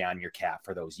would stay on your cap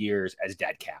for those years as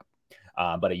dead cap.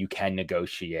 But you can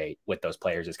negotiate with those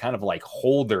players as kind of like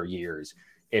holder years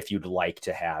if you'd like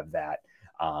to have that.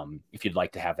 If you'd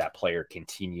like to have that player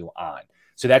continue on.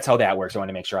 So that's how that works. I want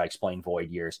to make sure I explain void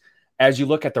years. As you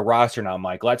look at the roster now,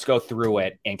 Mike, let's go through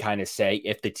it and kind of say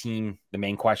if the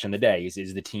main question of the day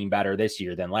is the team better this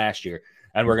year than last year?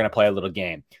 And we're going to play a little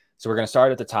game. So we're going to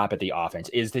start at the top at the offense.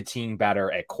 Is the team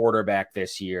better at quarterback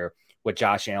this year with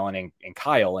Josh Allen and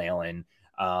Kyle Allen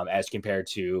as compared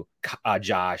to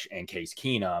Josh and Case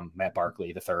Keenum, Matt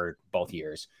Barkley, the third, both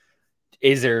years?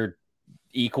 Is there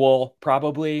equal?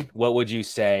 Probably. What would you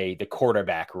say the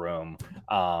quarterback room,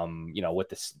 with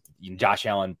this Josh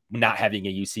Allen not having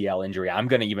a UCL injury? I'm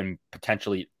going to even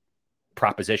potentially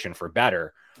proposition for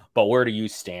better, but where do you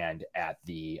stand at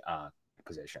the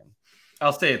position?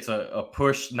 I'll say it's a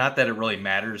push. Not that it really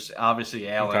matters. Obviously,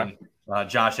 Allen, okay.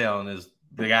 Josh Allen is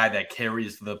the guy that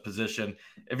carries the position.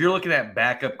 If you're looking at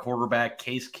backup quarterback,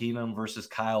 Case Keenum versus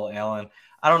Kyle Allen,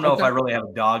 I don't know if I really have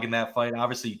a dog in that fight.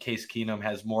 Obviously, Case Keenum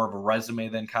has more of a resume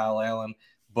than Kyle Allen,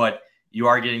 but you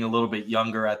are getting a little bit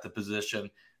younger at the position,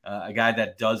 a guy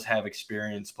that does have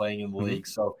experience playing in the league.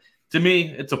 So to me,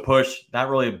 it's a push. Not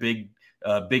really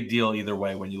a big deal either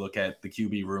way when you look at the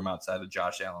QB room outside of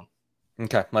Josh Allen.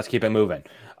 Okay, let's keep it moving.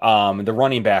 The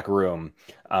running back room,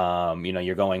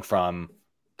 you're going from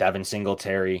Devin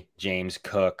Singletary, James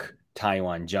Cook,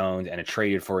 Taiwan Jones and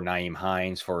traded for Nyheim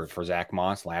Hines for Zach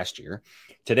Moss last year,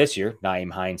 to this year,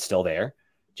 Nyheim Hines still there,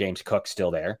 James Cook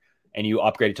still there, and you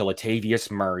upgraded to Latavius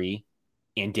Murray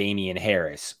and Damian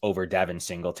Harris over Devin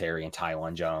Singletary and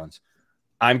Taiwan Jones.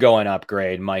 I'm going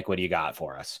upgrade. Mike, what do you got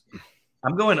for us?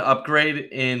 I'm going upgrade,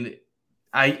 and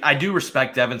I do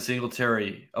respect Devin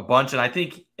Singletary a bunch, and I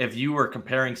think if you were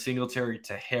comparing Singletary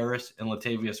to Harris and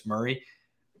Latavius Murray,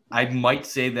 I'd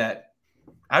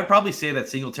probably say that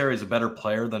Singletary is a better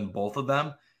player than both of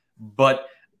them, but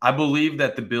I believe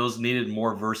that the Bills needed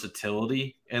more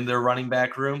versatility in their running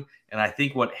back room, and I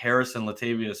think what Harris and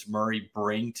Latavius Murray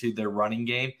bring to their running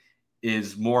game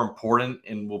is more important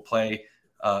and will play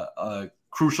a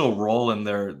crucial role in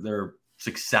their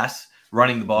success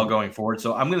running the ball going forward.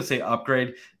 So I'm going to say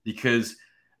upgrade because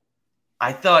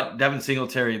I thought Devin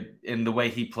Singletary, in the way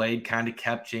he played, kind of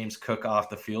kept James Cook off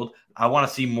the field. I want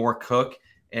to see more Cook,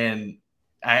 and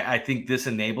I think this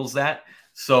enables that.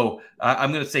 So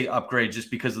I'm going to say upgrade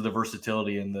just because of the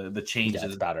versatility and the changes. Yeah,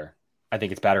 it's better. I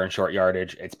think it's better in short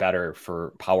yardage. It's better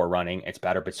for power running. It's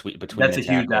better between That's a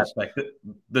huge aspect.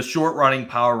 The short running,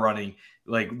 power running,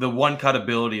 like the one cut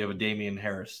ability of a Damian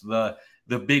Harris, the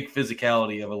big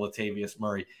physicality of a Latavius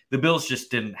Murray. The Bills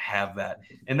just didn't have that.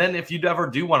 And then if you ever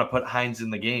do want to put Hines in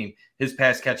the game, his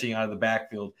pass catching out of the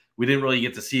backfield, we didn't really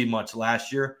get to see much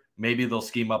last year. Maybe they'll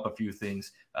scheme up a few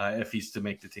things if he's to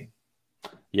make the team.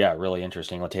 Yeah, really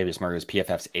interesting. Latavius Murray is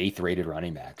PFF's 8th rated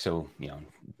running back. So,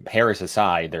 Harris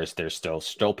aside, there's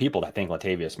still people that think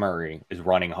Latavius Murray is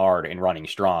running hard and running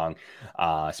strong,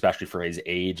 especially for his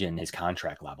age and his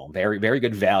contract level. Very, very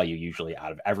good value usually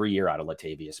every year out of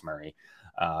Latavius Murray.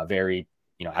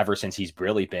 Ever since he's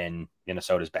really been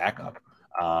Minnesota's backup.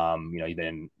 He's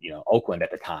been in, Oakland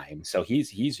at the time. So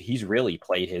he's really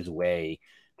played his way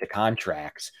to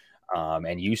contracts.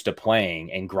 And used to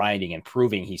playing and grinding and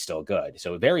proving he's still good.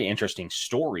 So a very interesting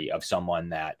story of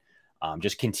someone that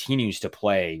just continues to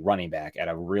play running back at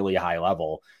a really high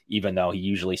level, even though he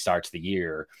usually starts the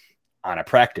year on a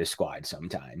practice squad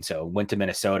sometimes. So went to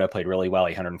Minnesota, played really well,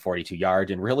 142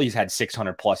 yards, and really he's had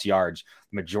 600 plus yards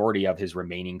majority of his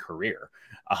remaining career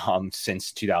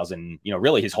since 2000,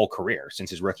 really his whole career since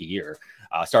his rookie year.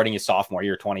 Starting his sophomore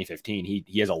year, 2015,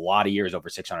 he has a lot of years over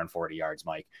 640 yards,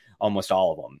 Mike, almost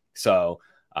all of them. So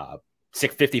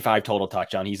 655 total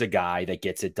touchdown. He's a guy that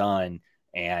gets it done.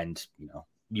 And,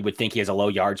 you would think he has a low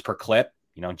yards per clip,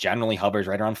 generally hovers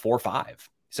right around 4 or 5.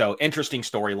 So interesting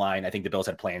storyline. I think the Bills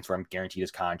had plans for him, guaranteed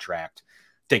his contract.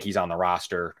 Think he's on the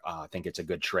roster. I think it's a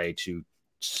good trade to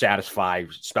satisfy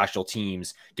special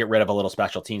teams, get rid of a little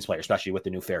special teams player, especially with the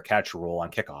new fair catch rule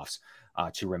on kickoffs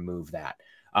to remove that.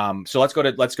 So let's go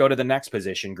to the next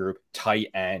position group, tight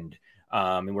end.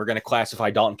 And we're going to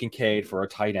classify Dalton Kincaid for a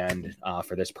tight end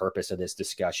for this purpose of this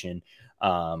discussion.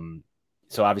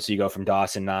 So obviously you go from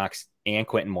Dawson Knox and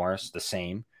Quentin Morris, the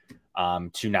same,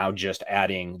 to now just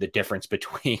adding the difference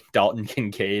between Dalton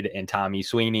Kincaid and Tommy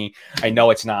Sweeney. I know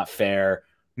it's not fair.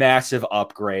 Massive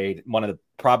upgrade.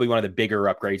 Probably one of the bigger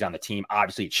upgrades on the team.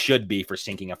 Obviously it should be for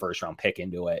sinking a first round pick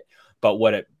into it, but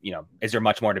is there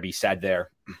much more to be said there?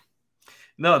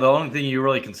 No, the only thing you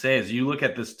really can say is you look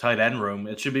at this tight end room,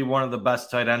 it should be one of the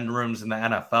best tight end rooms in the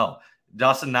NFL.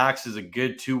 Dawson Knox is a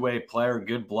good two-way player,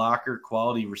 good blocker,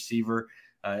 quality receiver.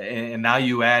 And now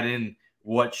you add in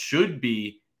what should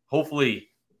be, hopefully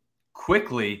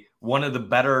quickly, one of the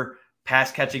better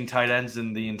pass-catching tight ends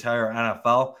in the entire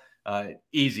NFL.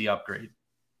 Easy upgrade.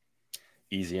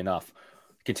 Easy enough.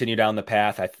 Continue down the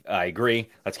path. I agree.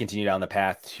 Let's continue down the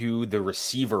path to the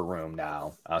receiver room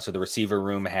now. So the receiver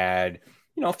room had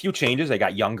a few changes. They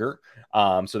got younger.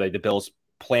 So the Bills'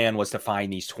 plan was to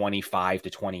find these 25 to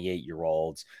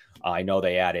 28-year-olds. I know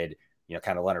they added,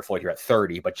 kind of Leonard Floyd here at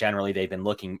 30, but generally they've been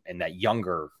looking in that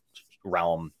younger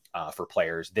realm for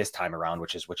players this time around,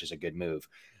 which is a good move.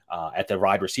 At the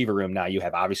wide receiver room now, you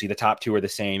have obviously the top two are the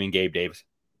same in Gabe Davis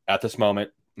at this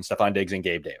moment, and Stephon Diggs and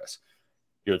Gabe Davis.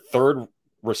 Your third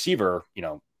receiver,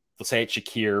 let's say it's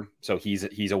Shakir, so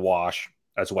he's a wash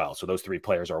as well. So those three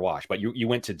players are a wash. But you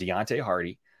went to Deontay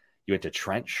Hardy, you went to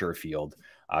Trent Sherfield.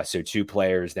 So two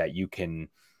players that you can,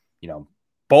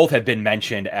 both have been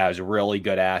mentioned as really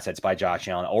good assets by Josh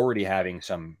Allen, already having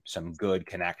some good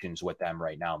connections with them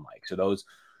right now, Mike. So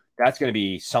that's going to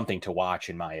be something to watch,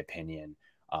 in my opinion.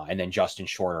 And then Justin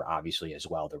Shorter, obviously, as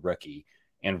well, the rookie.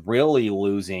 And really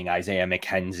losing Isaiah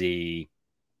McKenzie,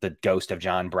 the ghost of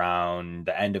John Brown,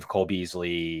 the end of Cole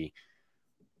Beasley.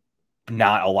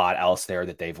 Not a lot else there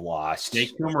that they've lost.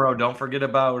 Jake Kumaro, don't forget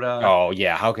about. Oh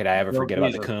yeah, how could I ever forget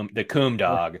about the Coom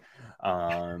dog?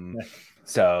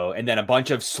 So, and then a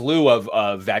bunch of slew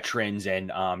of veterans and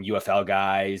UFL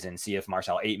guys, and see if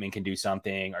Marcel Aitman can do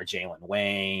something, or Jalen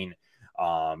Wayne.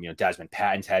 Desmond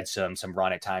Patton's had some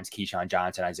run at times, Keyshawn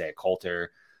Johnson, Isaiah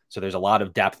Coulter. So there's a lot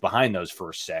of depth behind those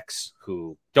first six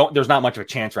who there's not much of a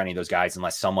chance for any of those guys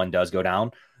unless someone does go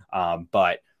down.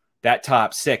 But that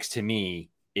top six to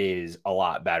me is a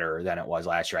lot better than it was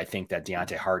last year. I think that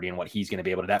Deontay Hardy and what he's going to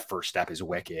be able to, that first step is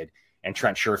wicked. And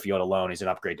Trent Sherfield alone is an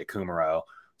upgrade to Kumaro.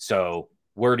 So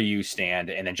where do you stand?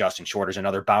 And then Justin Shorter's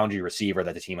another boundary receiver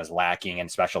that the team was lacking,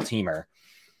 and special teamer.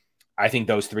 I think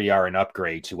those three are an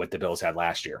upgrade to what the Bills had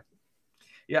last year.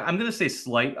 Yeah, I'm going to say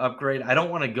slight upgrade. I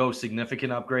don't want to go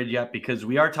significant upgrade yet, because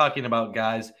we are talking about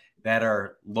guys that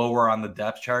are lower on the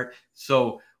depth chart.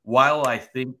 So while I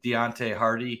think Deontay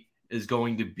Hardy is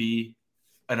going to be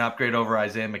an upgrade over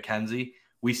Isaiah McKenzie,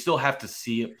 we still have to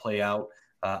see it play out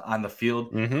on the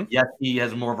field. Mm-hmm. Yes, he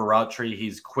has more of a route tree.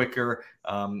 He's quicker,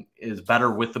 is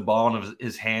better with the ball in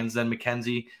his hands than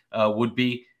McKenzie would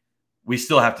be. We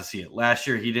still have to see it. Last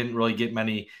year, he didn't really get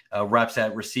many reps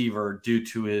at receiver due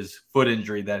to his foot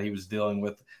injury that he was dealing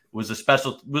with. Was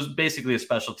basically a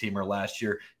special teamer last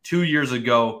year. 2 years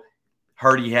ago,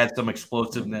 Hardy had some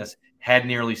explosiveness, had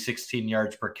nearly 16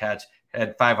 yards per catch,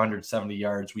 had 570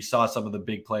 yards. We saw some of the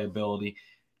big playability.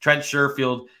 Trent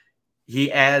Sherfield,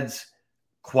 he adds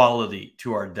quality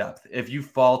to our depth. If you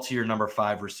fall to your number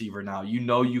 5 receiver now,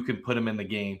 you can put him in the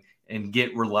game and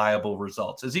get reliable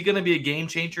results. Is he going to be a game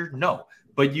changer? No.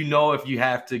 But if you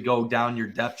have to go down your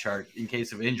depth chart in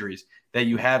case of injuries, that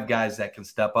you have guys that can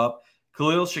step up.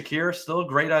 Khalil Shakir, still a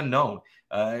great unknown.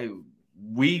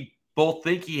 We both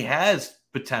think he has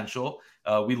potential.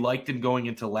 We liked him going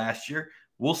into last year.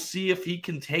 We'll see if he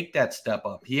can take that step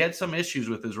up. He had some issues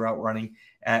with his route running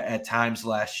at times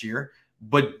last year,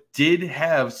 but did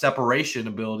have separation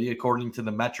ability according to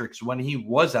the metrics when he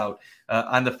was out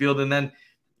on the field. And then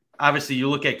obviously, you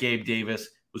look at Gabe Davis,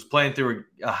 was playing through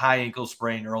a high ankle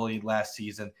sprain early last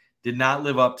season, did not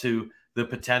live up to the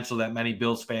potential that many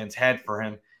Bills fans had for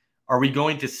him. Are we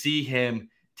going to see him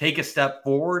take a step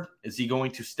forward? Is he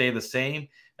going to stay the same?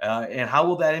 And how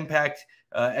will that impact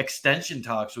extension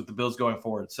talks with the Bills going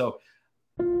forward? So,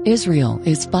 Israel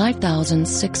is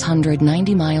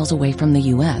 5,690 miles away from the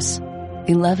U.S.,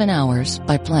 11 hours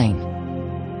by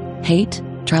plane. Hate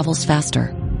travels faster.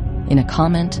 In a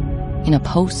comment, in a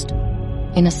post,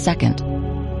 in a second.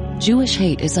 Jewish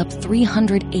hate is up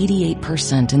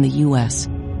 388% in the U.S.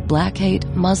 Black hate,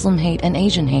 Muslim hate, and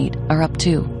Asian hate are up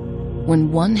too.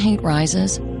 When one hate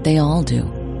rises, they all do.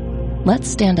 Let's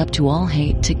stand up to all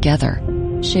hate together.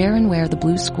 Share and wear the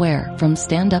blue square from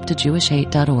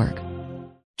standuptojewishhate.org.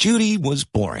 Judy was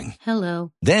boring.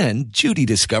 Hello. Then Judy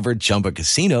discovered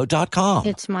ChumbaCasino.com.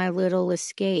 It's my little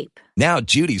escape. Now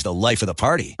Judy's the life of the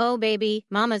party. Oh, baby,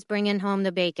 mama's bringing home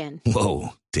the bacon. Whoa,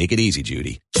 take it easy,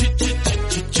 Judy.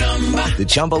 The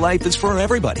Chumba life is for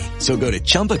everybody. So go to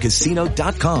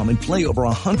ChumbaCasino.com and play over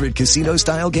 100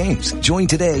 casino-style games. Join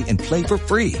today and play for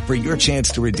free for your chance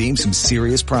to redeem some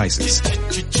serious prizes.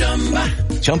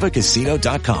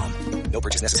 ChumbaCasino.com. No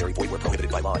purchase necessary. Void where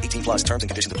prohibited by law. 18 plus terms and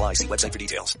conditions apply. See website for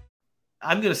details.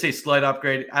 I'm going to say slight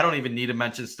upgrade. I don't even need to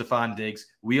mention Stephon Diggs.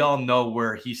 We all know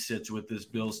where he sits with this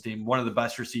Bills team. One of the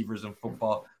best receivers in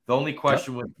football. The only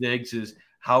question with Diggs is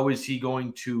how is he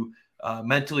going to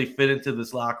mentally fit into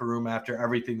this locker room after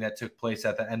everything that took place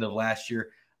at the end of last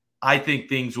year. I think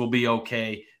things will be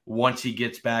okay once he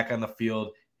gets back on the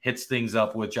field, hits things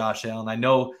up with Josh Allen. I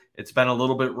know it's been a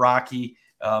little bit rocky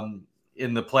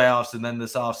in the playoffs and then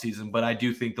this offseason, but I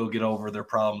do think they'll get over their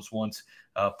problems once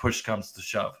push comes to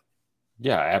shove.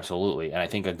 Yeah, absolutely. And I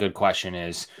think a good question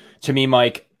is, to me,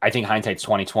 Mike, I think hindsight's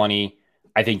 2020.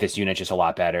 I think this unit's just a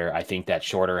lot better. I think that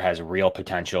Shorter has real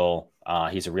potential.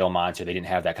 He's a real monster. They didn't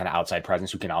have that kind of outside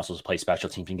presence who can also play special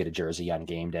teams and get a jersey on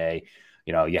game day.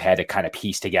 You had to kind of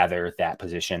piece together that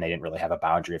position. They didn't really have a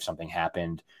boundary if something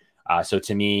happened. So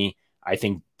to me, I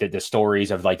think that the stories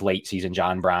of like late season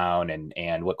John Brown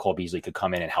and what Cole Beasley could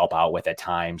come in and help out with at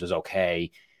times was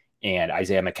okay. And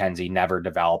Isaiah McKenzie never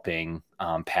developing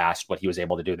past what he was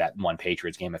able to do that one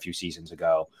Patriots game a few seasons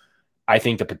ago. I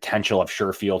think the potential of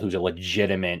Sherfield, who's a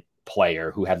legitimate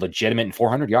player who had legitimate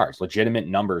 400 yards, legitimate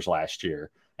numbers last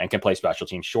year and can play special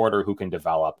teams. Shorter, who can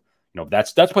develop,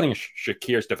 that's putting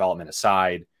Shakir's development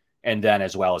aside. And then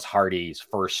as well as Hardy's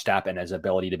first step and his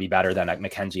ability to be better than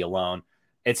McKenzie alone.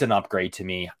 It's an upgrade to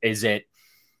me. Is it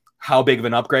how big of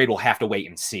an upgrade? We'll have to wait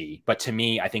and see. But to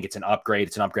me, I think it's an upgrade.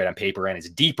 It's an upgrade on paper and it's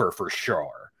deeper for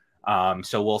sure.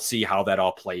 So we'll see how that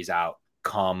all plays out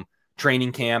come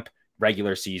training camp.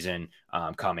 regular season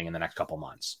coming in the next couple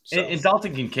months. So. And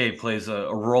Dalton Kincaid plays a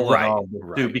role in all of this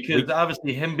too, because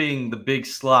obviously him being the big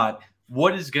slot,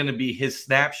 what is going to be his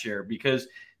snap share? Because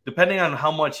depending on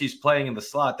how much he's playing in the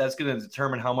slot, that's going to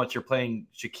determine how much you're playing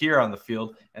Shakir on the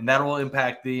field, and that will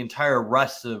impact the entire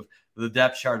rest of the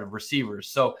depth chart of receivers.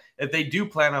 So if they do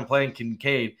plan on playing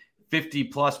Kincaid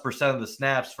 50+% of the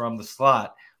snaps from the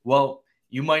slot, well,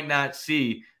 you might not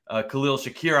see Khalil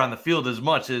Shakir on the field as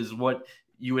much as what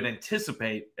you would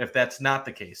anticipate if that's not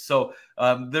the case. So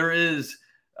there is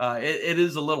it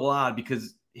is a little odd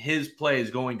because his play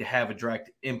is going to have a direct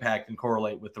impact and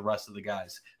correlate with the rest of the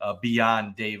guys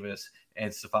beyond Davis and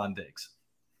Stephon Diggs.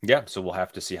 Yeah, so we'll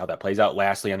have to see how that plays out.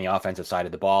 Lastly, on the offensive side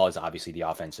of the ball is obviously the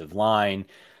offensive line.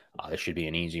 This should be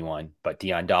an easy one, but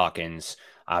Deion Dawkins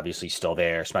obviously still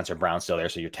there. Spencer Brown still there,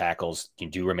 so your tackles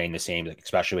do remain the same,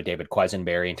 especially with David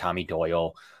Quesenberry and Tommy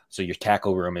Doyle. So your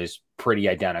tackle room is pretty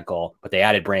identical, but they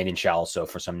added Brandon Shell, so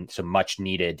for some much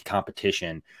needed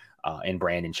competition in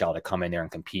Brandon Shell to come in there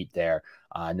and compete there.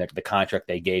 And the contract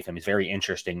they gave him is very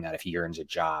interesting. That if he earns a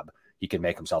job, he could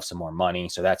make himself some more money.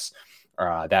 So that's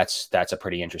a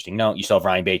pretty interesting note. You still have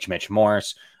Ryan Bates, Mitch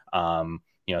Morse.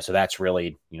 So that's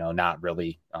really not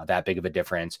really that big of a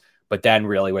difference. But then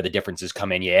really where the differences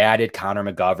come in, you added Connor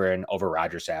McGovern over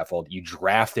Roger Saffold. You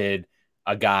drafted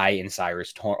a guy in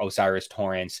Osiris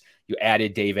Torrance. You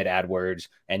added David Edwards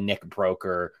and Nick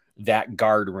Broker. That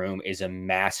guard room is a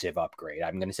massive upgrade.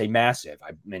 I'm going to say massive.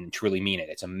 I truly mean it.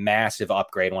 It's a massive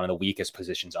upgrade, one of the weakest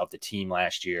positions of the team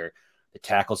last year. The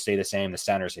tackles stay the same. The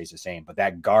center stays the same. But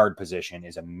that guard position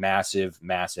is a massive,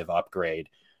 massive upgrade,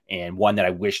 and one that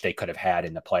I wish they could have had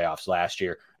in the playoffs last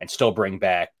year and still bring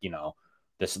back,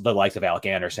 the likes of Alec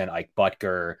Anderson, Ike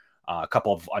Butker, a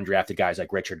couple of undrafted guys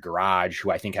like Richard Garage,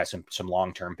 who I think has some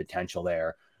long-term potential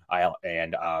there.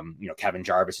 Kevin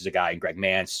Jarvis is a guy, and Greg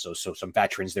Mance, so some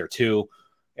veterans there too.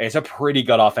 And it's a pretty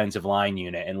good offensive line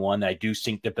unit, and one that I do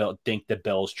think the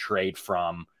Bills trade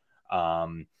from.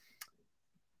 The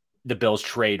Bills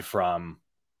trade from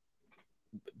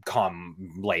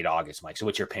come late August, Mike. So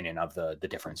what's your opinion of the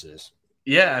differences?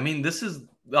 Yeah, I mean, the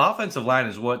offensive line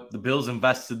is what the Bills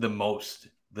invested the most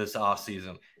this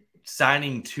offseason.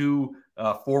 Signing two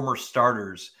former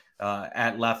starters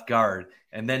at left guard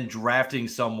and then drafting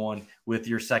someone with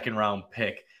your second round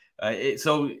pick.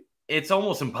 So it's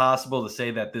almost impossible to say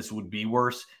that this would be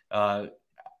worse.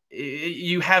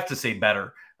 You have to say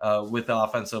better with the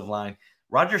offensive line.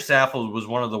 Roger Saffold was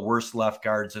one of the worst left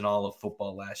guards in all of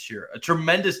football last year. A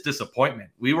tremendous disappointment.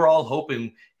 We were all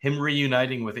hoping him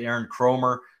reuniting with Aaron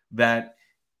Kromer that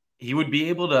he would be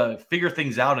able to figure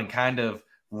things out and kind of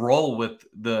roll with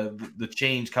the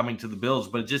change coming to the Bills,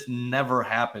 but it just never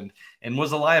happened and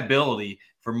was a liability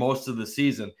for most of the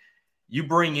season. You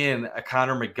bring in a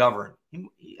Connor McGovern.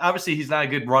 Obviously, he's not a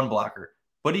good run blocker,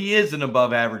 but he is an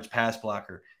above-average pass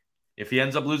blocker. If he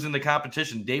ends up losing the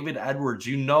competition, David Edwards,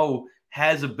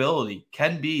 has ability,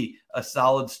 can be a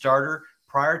solid starter.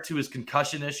 Prior to his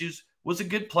concussion issues, was a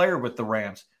good player with the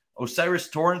Rams. Osiris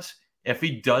Torrance, if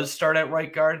he does start at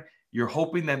right guard, you're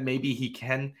hoping that maybe he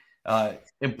can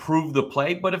improve the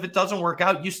play. But if it doesn't work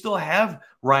out, you still have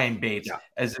Ryan Bates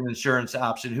as an insurance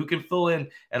option who can fill in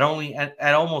at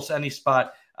almost any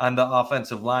spot on the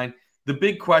offensive line. The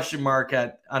big question mark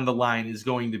on the line is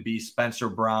going to be Spencer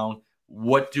Brown.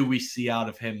 What do we see out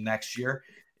of him next year?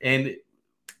 And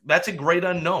that's a great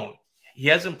unknown. He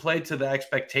hasn't played to the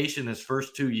expectation his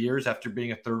first 2 years after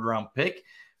being a third-round pick.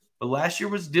 But last year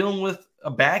was dealing with a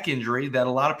back injury that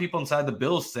a lot of people inside the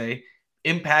Bills say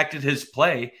impacted his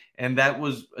play, and that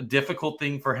was a difficult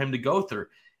thing for him to go through.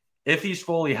 If he's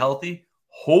fully healthy,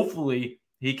 hopefully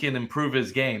he can improve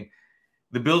his game.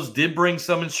 The Bills did bring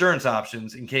some insurance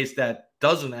options in case that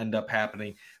doesn't end up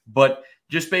happening. But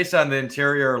just based on the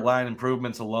interior line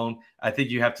improvements alone, I think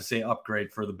you have to say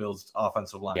upgrade for the Bills'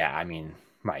 offensive line. Yeah, I mean,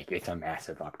 Mike, it's a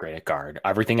massive upgrade at guard.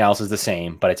 Everything else is the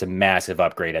same, but it's a massive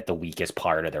upgrade at the weakest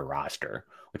part of their roster,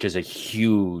 which is a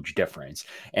huge difference.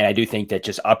 And I do think that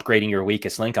just upgrading your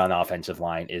weakest link on the offensive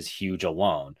line is huge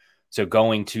alone. So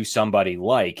going to somebody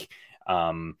like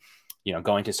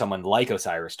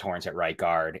Osiris Torrance at right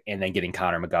guard and then getting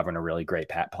Connor McGovern a really great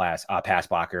pass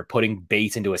blocker, putting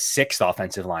Bates into a sixth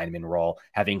offensive lineman role,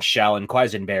 having Shell and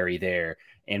Quesenberry there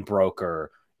and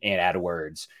Broker and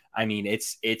Edwards. I mean,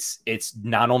 it's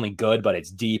not only good, but it's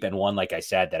deep, and one, like I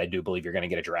said, that I do believe you're going to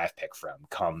get a draft pick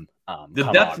from the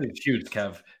depth August. Is huge,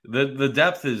 Kev. The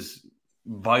depth is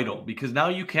vital because now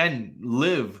you can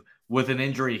live with an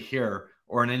injury here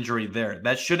or an injury there.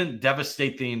 That shouldn't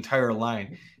devastate the entire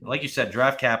line. Like you said,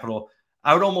 draft capital,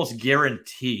 I would almost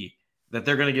guarantee that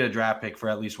they're going to get a draft pick for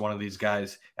at least one of these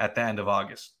guys at the end of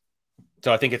August.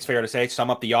 So I think it's fair to say, sum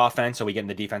up the offense, so we get in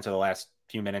the defense of the last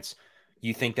few minutes.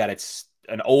 You think that it's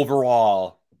an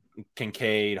overall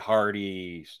Kincaid,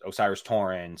 Hardy, Osiris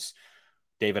Torrance,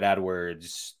 David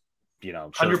Edwards,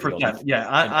 100%. Yeah,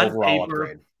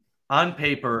 on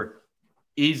paper,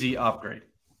 easy upgrade.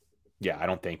 Yeah, I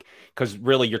don't think, because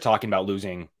really you're talking about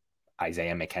losing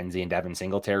Isaiah McKenzie and Devin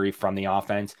Singletary from the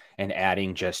offense and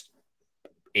adding just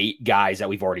 8 guys that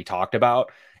we've already talked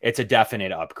about. It's a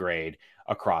definite upgrade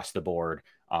across the board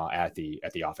at the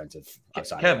offensive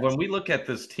side. Kev, when we look at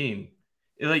this team,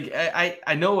 like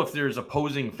I know if there's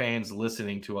opposing fans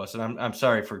listening to us, and I'm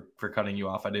sorry for cutting you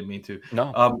off. I didn't mean to.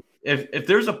 No. If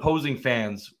there's opposing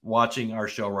fans watching our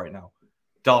show right now,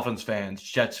 Dolphins fans,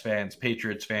 Jets fans,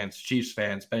 Patriots fans, Chiefs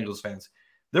fans, Bengals fans,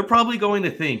 they're probably going to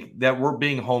think that we're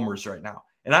being homers right now.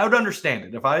 And I would understand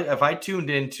it if I tuned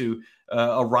into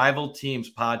a rival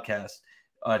team's podcast,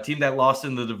 a team that lost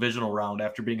in the divisional round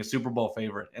after being a Super Bowl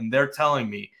favorite, and they're telling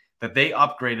me that they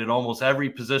upgraded almost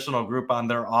every positional group on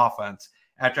their offense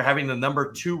after having the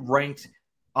number 2 ranked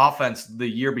offense the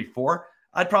year before,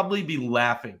 I'd probably be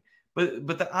laughing. But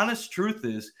the honest truth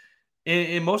is,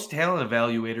 and most talent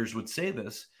evaluators would say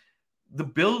this, the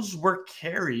Bills were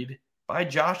carried by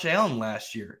Josh Allen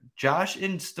last year. Josh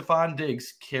and Stephon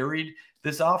Diggs carried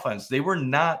this offense. They were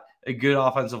not a good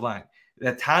offensive line.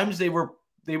 At times they were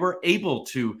able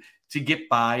to get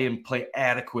by and play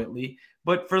adequately,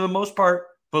 but for the most part,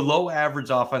 below average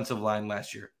offensive line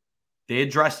last year. They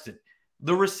addressed it.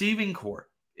 The receiving core,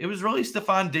 it was really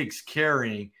Stephon Diggs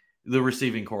carrying the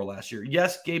receiving core last year.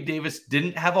 Yes, Gabe Davis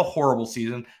didn't have a horrible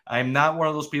season. I'm not one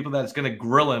of those people that's going to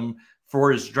grill him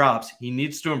for his drops. He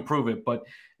needs to improve it, but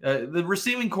the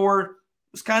receiving core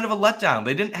was kind of a letdown.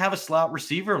 They didn't have a slot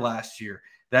receiver last year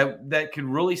that could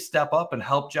really step up and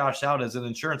help Josh out as an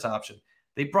insurance option.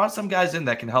 They brought some guys in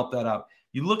that can help that out.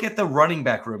 You look at the running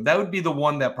back room, that would be the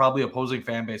one that probably opposing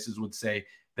fan bases would say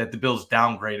that the Bills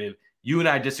downgraded. You and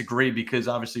I disagree because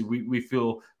obviously we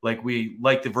feel like we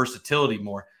like the versatility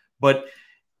more. But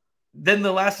then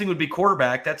the last thing would be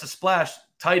quarterback. That's a splash.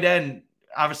 Tight end,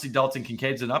 obviously Dalton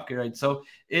Kincaid's an upgrade. So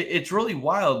it's really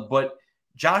wild. But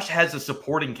Josh has a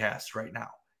supporting cast right now.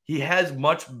 He has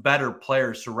much better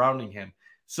players surrounding him.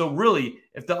 So really,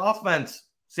 if the offense,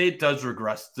 say it does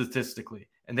regress statistically,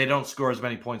 and they don't score as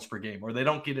many points per game, or they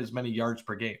don't get as many yards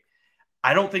per game,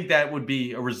 I don't think that would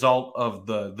be a result of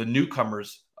the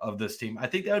newcomers of this team. I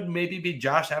think that would maybe be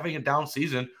Josh having a down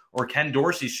season or Ken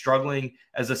Dorsey struggling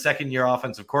as a second-year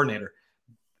offensive coordinator.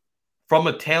 From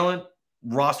a talent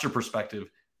roster perspective,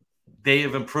 they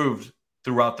have improved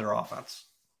throughout their offense.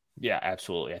 Yeah,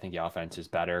 absolutely. I think the offense is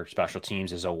better. Special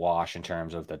teams is a wash in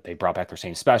terms of that they brought back their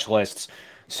same specialists.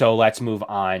 So let's move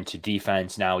on to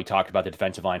defense. Now we talked about the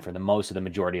defensive line for the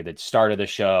majority of the start of the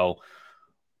show.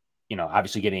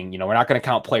 Obviously getting, we're not going to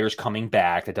count players coming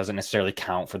back. That doesn't necessarily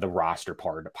count for the roster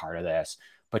part of this.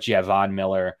 But you have Von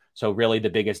Miller. So really the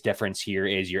biggest difference here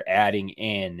is you're adding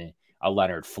in a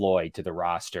Leonard Floyd to the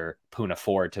roster, Poona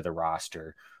Ford to the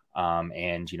roster.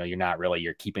 And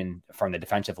you're keeping from the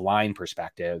defensive line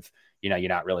perspective, you're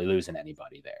not really losing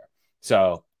anybody there.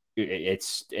 So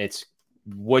it's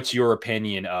what's your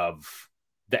opinion of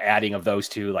the adding of those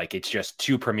two? Like, it's just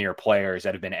 2 premier players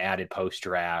that have been added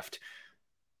post-draft.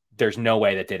 There's no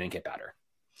way that didn't get better.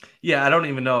 Yeah, I don't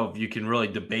even know if you can really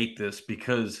debate this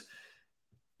because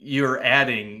you're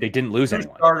adding. They didn't lose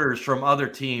anyone. Starters from other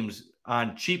teams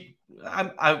on cheap.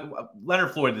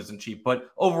 Leonard Floyd isn't cheap, but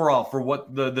overall, for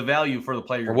what the value for the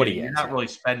player you're not really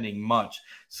spending much.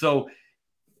 So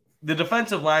the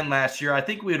defensive line last year, I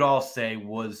think we'd all say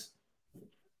was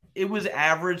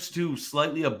average to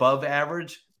slightly above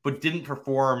average, but didn't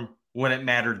perform when it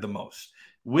mattered the most.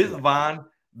 With Von,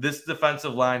 this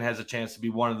defensive line has a chance to be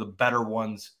one of the better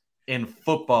ones in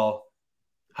football,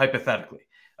 hypothetically.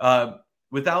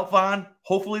 Without Von,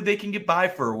 hopefully they can get by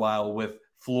for a while with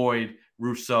Floyd,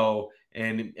 Rousseau,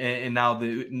 and now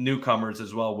the newcomers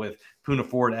as well with Poona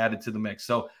Ford added to the mix.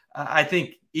 So I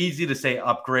think easy to say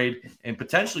upgrade and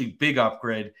potentially big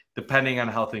upgrade depending on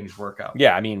how things work out.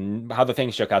 Yeah, I mean, how the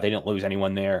things shook out, they didn't lose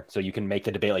anyone there. So you can make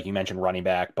the debate, like you mentioned, running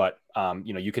back, but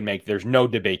you can make, there's no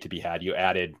debate to be had. You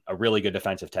added a really good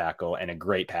defensive tackle and a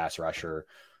great pass rusher.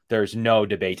 There's no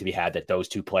debate to be had that those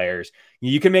 2 players,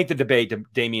 you can make the debate,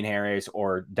 Damian Harris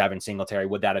or Devin Singletary.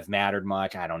 Would that have mattered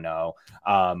much? I don't know.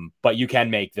 But you can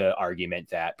make the argument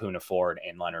that Poona Ford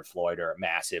and Leonard Floyd are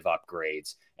massive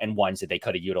upgrades and ones that they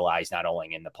could have utilized not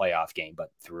only in the playoff game,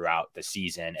 but throughout the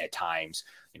season at times.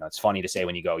 It's funny to say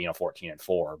when you go,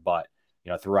 14-4, but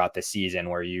throughout the season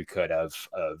where you could have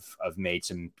made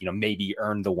some, maybe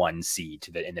earned the 1 seed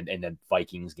in the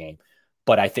Vikings game.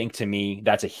 But I think to me,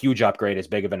 that's a huge upgrade, as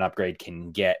big of an upgrade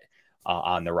can get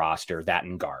on the roster, that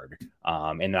and guard,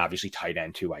 and then obviously tight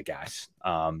end too, I guess.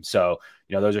 So,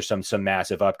 those are some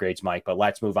massive upgrades, Mike, but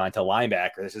let's move on to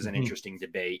linebacker. This is an interesting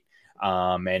debate.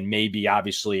 And maybe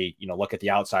obviously, look at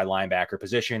the outside linebacker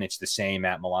position. It's the same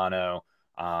at Milano,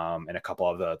 and a couple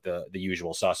of the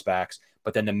usual suspects,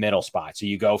 but then the middle spot. So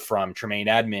you go from Tremaine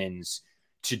Edmonds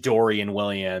to Dorian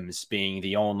Williams being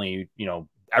the only,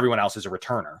 everyone else is a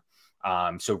returner.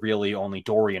 So really only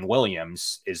Dorian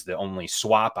Williams is the only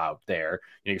swap out there.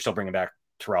 You're still bringing back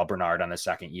Terrell Bernard on the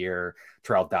second year,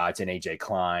 Terrell Dodson, AJ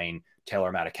Klein,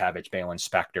 Taylor Matakevich, Balin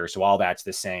Spector. So all that's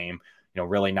the same.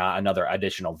 Really not another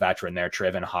additional veteran there.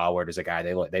 Trevin Howard is a guy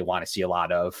they want to see a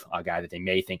lot of, a guy that they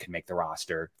may think can make the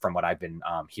roster from what I've been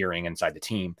hearing inside the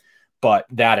team. But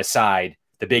that aside,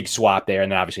 the big swap there,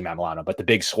 and then obviously Matt Milano, but the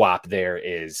big swap there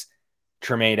is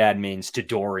Tremaine Edmonds to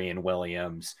Dorian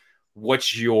Williams.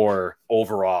 What's your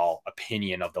overall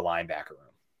opinion of the linebacker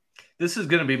room? This is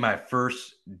going to be my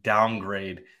first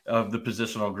downgrade of the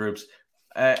positional groups.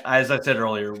 As I said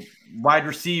earlier, wide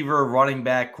receiver, running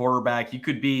back, quarterback, you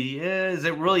could be, is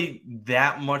it really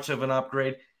that much of an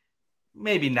upgrade?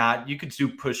 Maybe not. You could do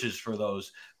pushes for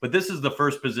those. But this is the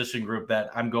first position group that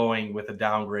I'm going with a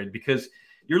downgrade because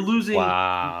you're losing.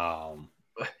 Wow.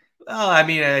 Well, I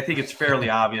mean, I think it's fairly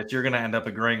obvious. You're going to end up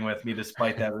agreeing with me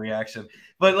despite that reaction.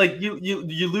 But like you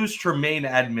lose Tremaine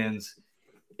Edmonds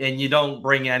and you don't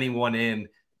bring anyone in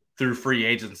through free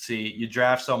agency. You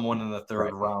draft someone in the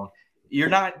third round. You're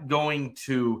not going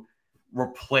to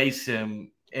replace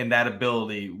him in that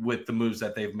ability with the moves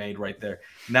that they've made right there.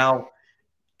 Now,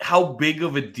 how big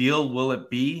of a deal will it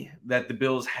be that the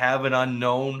Bills have an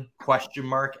unknown question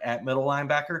mark at middle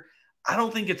linebacker? I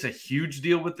don't think it's a huge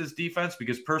deal with this defense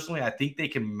because personally, I think they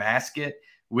can mask it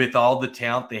with all the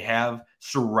talent they have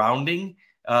surrounding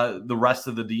the rest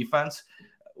of the defense.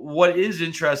 What is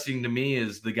interesting to me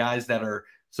is the guys that are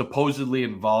supposedly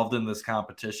involved in this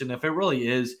competition. If it really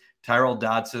is Tyrell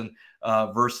Dodson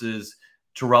versus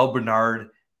Terrell Bernard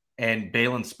and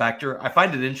Balin Spector, I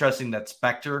find it interesting that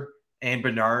Spector and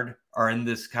Bernard are in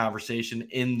this conversation,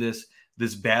 in this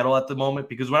battle at the moment,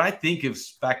 because when I think of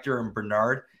Spector and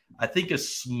Bernard, I think of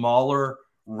smaller,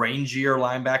 rangier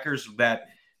linebackers that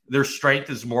their strength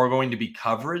is more going to be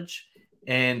coverage.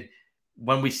 And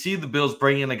when we see the Bills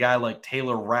bring in a guy like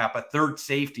Taylor Rapp, a third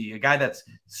safety, a guy that's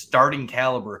starting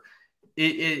caliber,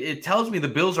 it tells me the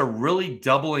Bills are really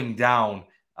doubling down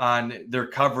on their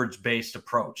coverage-based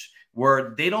approach,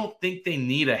 where they don't think they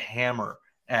need a hammer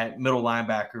at middle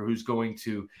linebacker who's going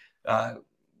to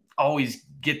always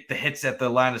get the hits at the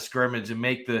line of scrimmage and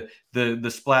make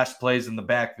the splash plays in the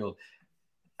backfield.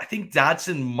 I think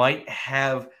Dodson might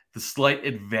have the slight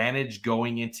advantage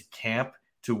going into camp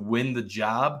to win the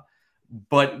job,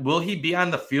 but will he be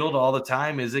on the field all the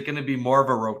time? Is it going to be more of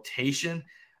a rotation?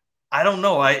 I don't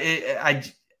know. I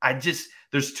just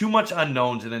there's too much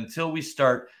unknowns, and until we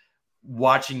start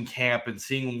watching camp and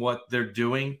seeing what they're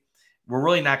doing, we're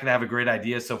really not going to have a great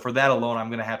idea. So for that alone, I'm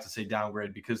going to have to say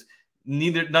downgrade because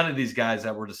none of these guys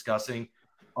that we're discussing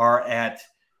are at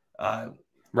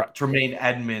Tremaine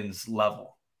Edmonds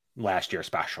level. Last year,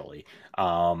 especially.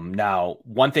 Now,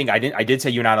 one thing I did say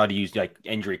you're not allowed to use like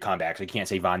injury comebacks. I can't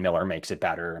say Von Miller makes it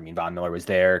better. I mean, Von Miller was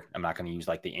there. I'm not going to use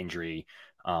like the injury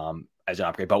as an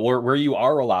upgrade, but where you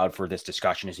are allowed for this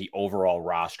discussion is the overall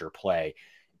roster play.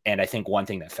 And I think one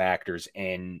thing that factors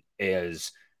in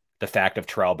is the fact of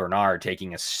Terrell Bernard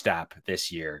taking a step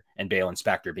this year and Balin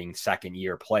Spector being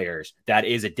second-year players. That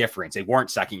is a difference. They weren't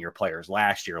second-year players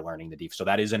last year learning the defense. So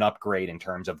that is an upgrade in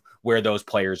terms of where those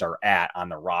players are at on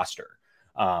the roster.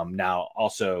 Now,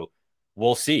 also,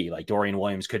 we'll see. Like Dorian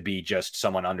Williams could be just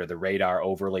someone under the radar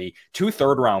overly. 2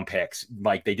 third-round picks.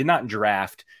 Like they did not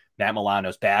draft Matt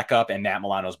Milano's backup and Matt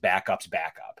Milano's backup's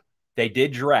backup. They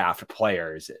did draft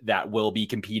players that will be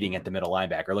competing at the middle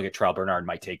linebacker. Look at Terrell Bernard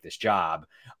might take this job.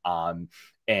 And,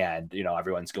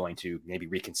 everyone's going to maybe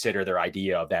reconsider their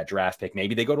idea of that draft pick.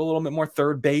 Maybe they go to a little bit more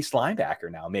third base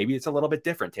linebacker now. Maybe it's a little bit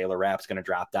different. Taylor Rapp's going to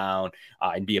drop down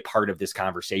and be a part of this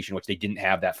conversation, which they didn't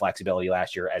have that flexibility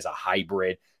last year as a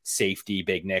hybrid safety,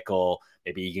 big nickel.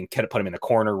 Maybe you can put him in the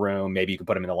corner room. Maybe you can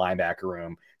put him in the linebacker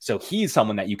room. So he's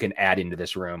someone that you can add into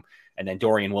this room. And then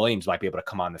Dorian Williams might be able to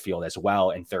come on the field as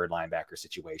well in third linebacker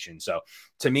situation. So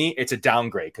to me, it's a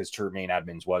downgrade because Tremaine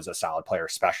Edmonds was a solid player,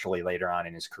 especially later on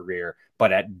in his career.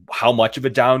 But at how much of a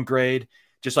downgrade,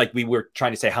 just like we were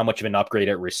trying to say how much of an upgrade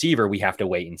at receiver, we have to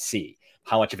wait and see.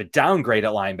 How much of a downgrade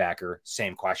at linebacker?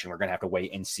 Same question. We're going to have to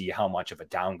wait and see how much of a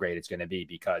downgrade it's going to be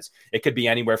because it could be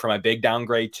anywhere from a big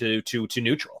downgrade to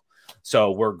neutral.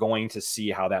 So we're going to see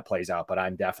how that plays out. But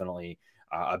I'm definitely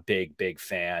a big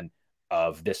fan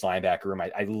of this linebacker room.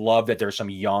 I love that there's some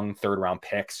young third-round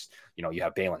picks. You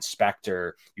have Balin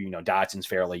Spector. Dotson's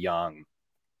fairly young.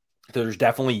 There's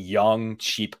definitely young,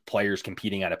 cheap players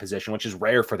competing at a position, which is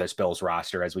rare for this Bills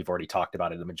roster, as we've already talked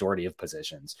about in the majority of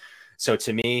positions. So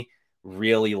to me,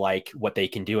 really like what they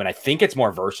can do. And I think it's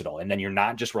more versatile. And then you're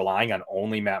not just relying on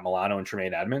only Matt Milano and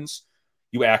Tremaine Edmonds.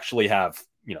 You actually have,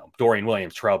 Dorian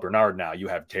Williams, Terrell Bernard now. You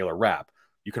have Taylor Rapp.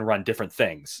 You can run different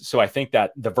things. So I think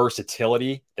that the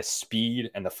versatility, the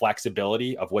speed, and the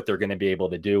flexibility of what they're going to be able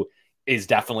to do is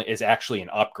actually an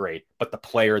upgrade. But the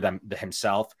player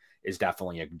himself is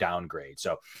definitely a downgrade.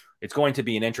 So it's going to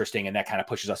be an interesting, and that kind of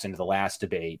pushes us into the last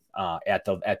debate at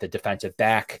the defensive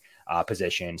back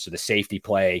position. So the safety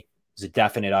play is a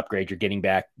definite upgrade. You're getting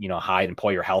back, Hyde and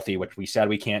Poyer healthy, which we said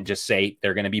we can't just say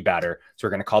they're going to be better. So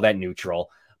we're going to call that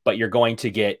neutral. But you're going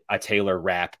to get a Taylor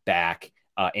Rapp back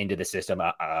into the system.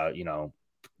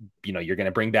 You're going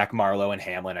to bring back Marlowe and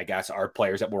Hamlin, I guess, are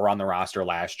players that were on the roster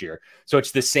last year. So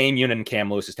it's the same unit, and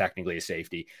Cam Lewis is technically a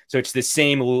safety. So it's the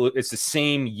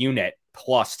same unit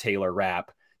plus Taylor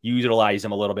Rapp. You utilize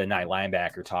them a little bit of night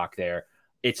linebacker talk there.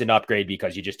 It's an upgrade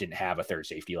because you just didn't have a third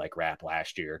safety like Rapp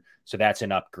last year. So that's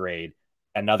an upgrade.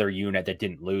 Another unit that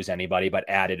didn't lose anybody, but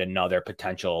added another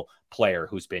potential player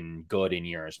who's been good in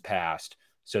years past.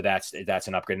 So that's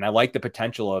an upgrade. And I like the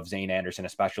potential of Zane Anderson, a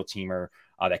special teamer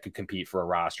that could compete for a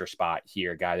roster spot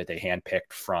here, a guy that they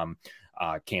handpicked from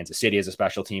Kansas City as a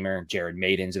special teamer. Jared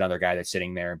Maiden's another guy that's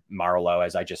sitting there. Marlowe,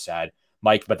 as I just said.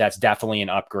 Mike, but that's definitely an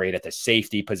upgrade at the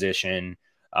safety position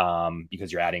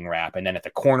because you're adding Rapp. And then at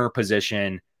the corner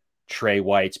position, Trey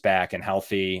White's back and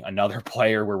healthy. Another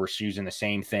player where we're using the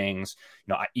same things.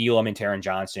 Elam and Taron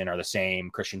Johnson are the same.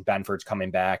 Christian Benford's coming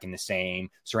back in the same.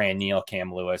 Saran Neal,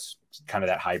 Cam Lewis, kind of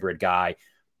that hybrid guy.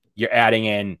 You're adding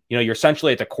in, you're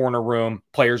essentially at the corner room.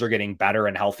 Players are getting better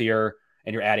and healthier,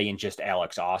 and you're adding in just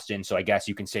Alex Austin. So I guess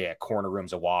you can say a corner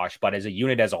room's a wash. But as a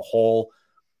unit as a whole,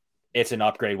 it's an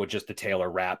upgrade with just the Taylor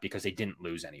Rapp because they didn't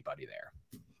lose anybody there.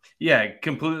 Yeah, I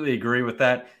completely agree with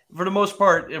that. For the most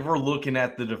part, if we're looking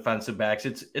at the defensive backs,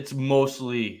 it's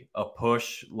mostly a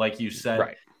push, like you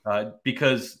said, right?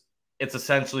 Because it's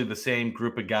essentially the same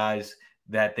group of guys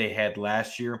that they had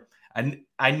last year. And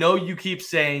I know you keep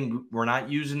saying we're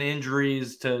not using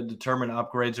injuries to determine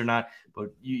upgrades or not,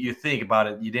 but you think about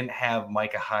it. You didn't have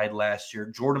Micah Hyde last year.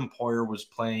 Jordan Poyer was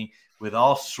playing with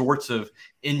all sorts of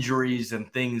injuries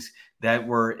and things that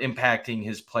were impacting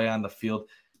his play on the field.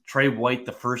 Trey White,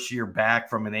 the first year back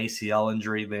from an ACL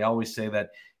injury. They always say that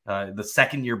the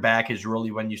second year back is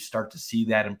really when you start to see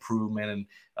that improvement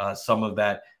and some of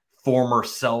that former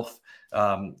self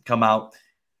come out.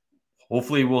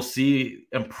 Hopefully we'll see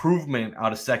improvement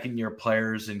out of second-year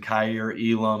players in Kyer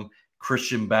Elam,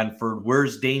 Christian Benford.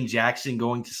 Where's Dane Jackson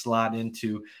going to slot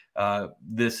into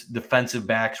this defensive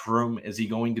backs room? Is he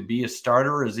going to be a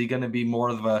starter? Is he going to be more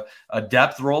of a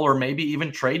depth role or maybe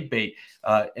even trade bait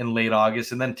in late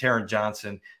August? And then Taron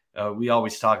Johnson, we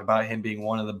always talk about him being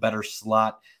one of the better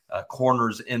slot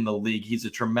corners in the league. He's a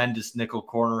tremendous nickel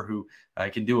corner who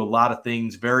can do a lot of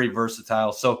things, very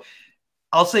versatile. So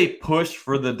I'll say push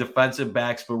for the defensive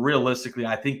backs, but realistically,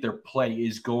 I think their play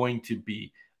is going to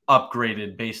be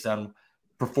upgraded based on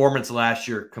performance last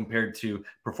year compared to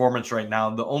performance right now.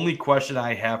 The only question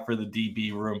I have for the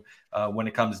DB room when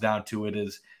it comes down to it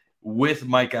is with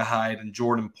Micah Hyde and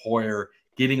Jordan Poyer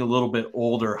getting a little bit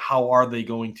older, how are they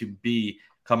going to be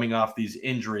coming off these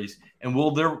injuries? And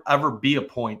will there ever be a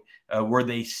point where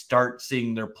they start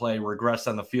seeing their play regress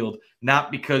on the field, not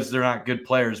because they're not good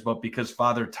players, but because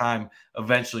Father Time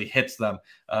eventually hits them?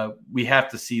 We have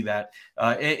to see that.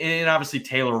 And obviously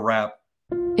Taylor Rapp.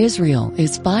 Israel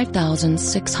is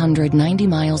 5,690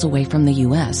 miles away from the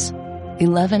U.S.,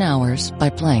 11 hours by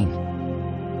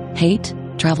plane. Hate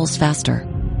travels faster.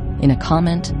 In a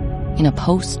comment, in a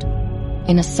post,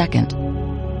 in a second.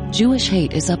 Jewish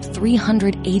hate is up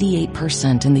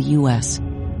 388% in the U.S.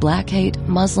 Black hate,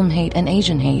 Muslim hate, and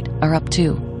Asian hate are up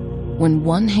too. When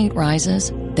one hate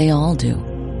rises, they all do.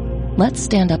 Let's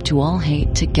stand up to all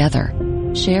hate together.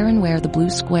 Share and wear the blue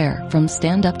square from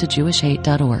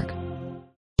standuptojewishhate.org.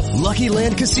 Lucky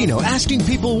Land Casino, asking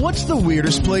people, what's the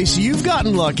weirdest place you've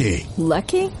gotten lucky?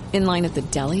 Lucky? In line at the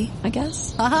deli, I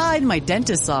guess? Aha, in my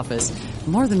dentist's office.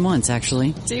 More than once,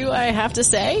 actually. Do I have to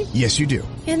say? Yes, you do.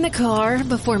 In the car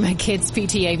before my kids'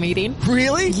 PTA meeting.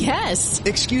 Really? Yes.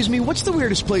 Excuse me, what's the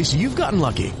weirdest place you've gotten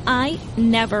lucky? I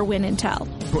never win and tell.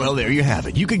 Well, there you have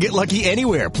it. You can get lucky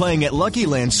anywhere, playing at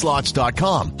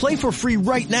LuckyLandSlots.com. Play for free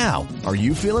right now. Are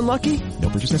you feeling lucky? No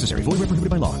purchase necessary. Void where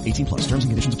prohibited by law. 18+. Terms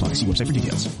and conditions apply. See website for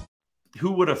details.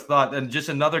 Who would have thought? And just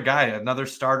another guy, another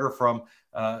starter from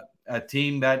a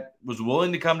team that was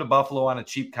willing to come to Buffalo on a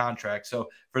cheap contract. So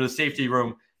for the safety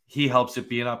room, he helps it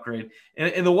be an upgrade.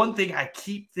 And the one thing I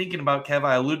keep thinking about, Kev,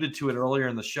 I alluded to it earlier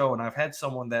in the show, and I've had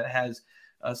someone that has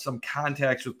some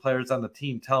contacts with players on the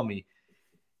team tell me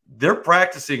they're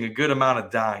practicing a good amount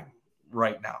of dime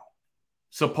right now.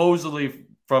 Supposedly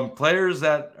from players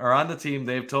that are on the team,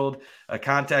 they've told a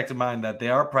contact of mine that they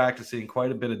are practicing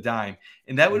quite a bit of dime.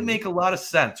 And that would make a lot of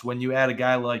sense when you add a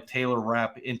guy like Taylor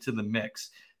Rapp into the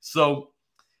mix. So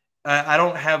I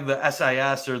don't have the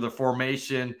SIS or the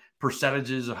formation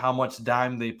percentages of how much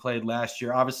dime they played last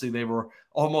year. Obviously, they were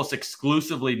almost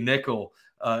exclusively nickel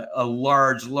a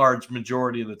large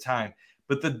majority of the time.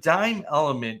 But the dime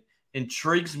element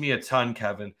intrigues me a ton,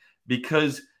 Kevin,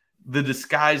 because the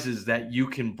disguises that you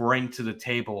can bring to the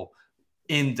table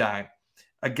in dime.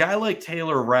 A guy like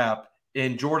Taylor Rapp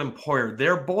and Jordan Poyer,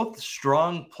 they're both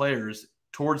strong players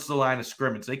towards the line of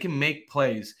scrimmage. They can make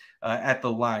plays at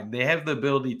the line. They have the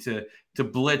ability to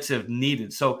blitz if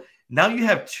needed. So now you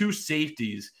have two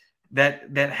safeties that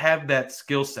have that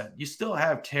skill set. You still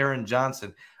have Taron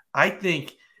Johnson. I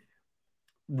think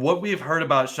what we've heard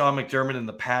about Sean McDermott in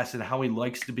the past and how he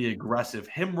likes to be aggressive,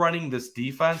 him running this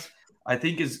defense, I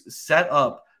think is set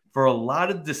up for a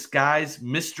lot of disguise,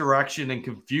 misdirection, and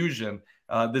confusion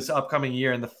this upcoming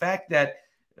year. And the fact that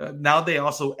now they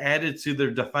also added to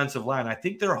their defensive line, I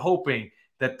think they're hoping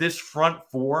that this front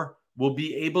four will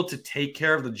be able to take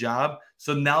care of the job.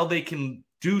 So now they can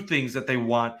do things that they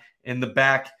want in the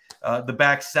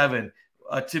back seven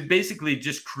to basically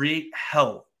just create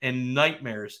hell and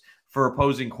nightmares for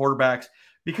opposing quarterbacks.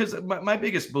 Because my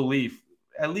biggest belief,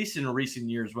 at least in recent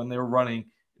years when they were running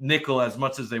nickel as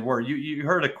much as they were, you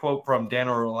heard a quote from Dan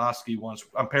Orlovsky once,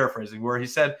 I'm paraphrasing, where he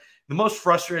said, the most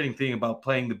frustrating thing about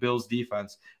playing the Bills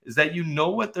defense is that you know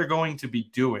what they're going to be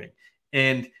doing,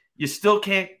 and you still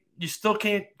can't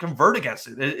convert against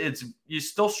it. You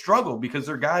still struggle because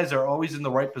their guys are always in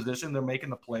the right position. They're making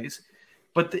the plays.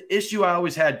 But the issue I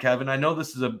always had, Kevin, I know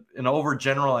this is an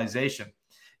overgeneralization,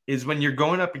 is when you're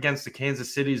going up against the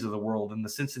Kansas Cities of the world and the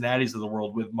Cincinnatis of the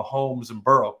world with Mahomes and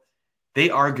Burrow, they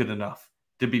are good enough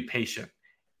to be patient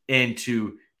and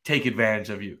to take advantage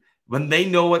of you. When they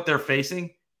know what they're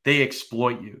facing, they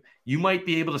exploit you. You might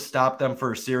be able to stop them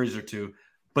for a series or two,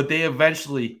 but they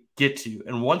eventually get to you.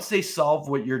 And once they solve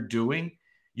what you're doing,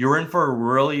 you're in for a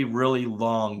really, really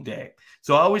long day.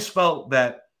 So I always felt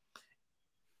that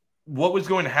what was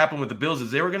going to happen with the Bills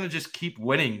is they were going to just keep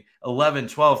winning 11,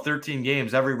 12, 13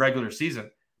 games every regular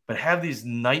season, but have these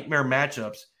nightmare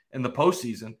matchups in the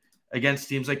postseason against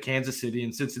teams like Kansas City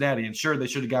and Cincinnati. And sure, they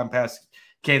should have gotten past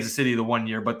Kansas City the one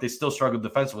year, but they still struggled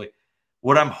defensively.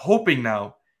 What I'm hoping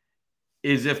now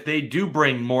is if they do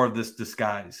bring more of this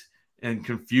disguise and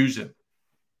confusion,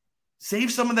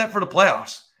 save some of that for the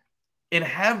playoffs and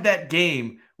have that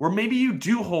game where maybe you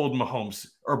do hold Mahomes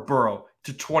or Burrow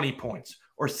to 20 points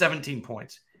or 17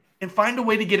 points and find a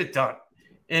way to get it done.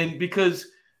 And because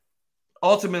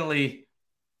ultimately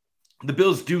the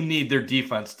Bills do need their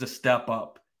defense to step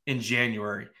up in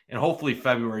January and hopefully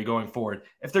February going forward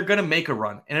if they're going to make a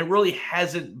run. And it really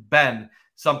hasn't been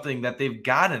something that they've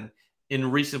gotten in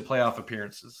recent playoff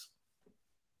appearances.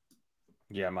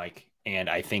 Yeah, Mike. And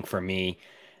I think for me,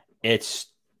 it's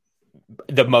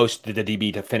the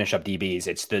DB to finish up DBs.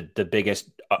 It's the biggest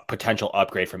potential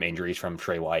upgrade from injuries from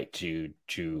Trey White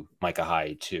to Micah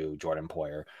Hyde to Jordan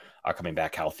Poyer coming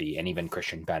back healthy, and even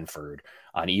Christian Benford.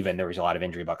 And even there was a lot of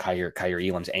injury about Kyrie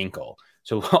Elam's ankle.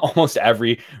 So almost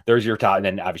there's your top, and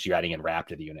then obviously you're adding in Rapp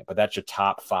to the unit, but that's your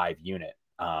top 5 unit,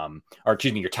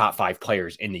 your top 5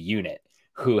 players in the unit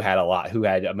who had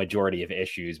a majority of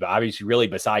issues. But obviously, really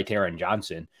beside Taron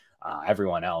Johnson,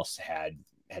 everyone else had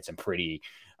some pretty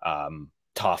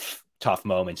tough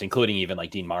moments, including even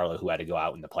like Dean Marlowe, who had to go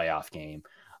out in the playoff game,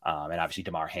 and obviously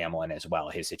DeMar Hamlin as well,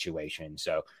 his situation.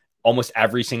 So almost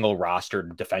every single roster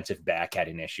defensive back had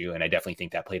an issue, and I definitely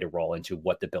think that played a role into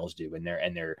what the Bills do and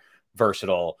their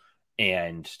versatile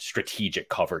and strategic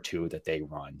cover two that they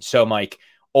run. So, Mike,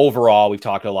 overall, we've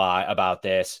talked a lot about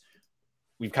this.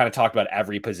 We've kind of talked about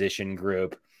every position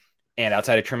group, and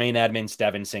outside of Tremaine Edmonds,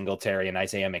 Devin Singletary, and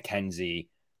Isaiah McKenzie,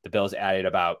 the Bills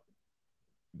added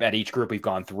at each group we've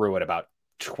gone through it about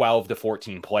 12 to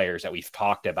 14 players that we've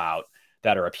talked about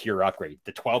that are a pure upgrade.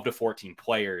 The 12 to 14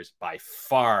 players by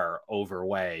far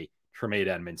overweigh Tremaine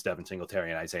Edmonds, Devin Singletary,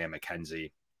 and Isaiah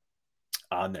McKenzie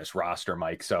on this roster,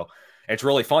 Mike. So it's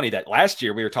really funny that last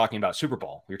year we were talking about Super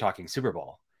Bowl. We were talking Super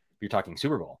Bowl.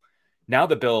 Now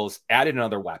the Bills added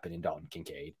another weapon in Dalton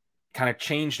Kincaid, kind of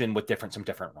changed in with some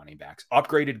different running backs,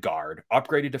 upgraded guard,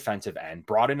 upgraded defensive end,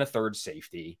 brought in a third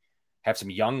safety, have some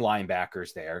young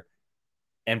linebackers there,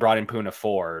 and brought in Poona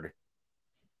Ford.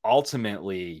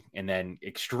 ultimately, and then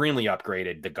extremely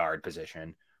upgraded the guard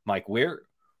position. Mike,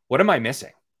 what am I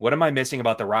missing? What am I missing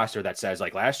about the roster that says,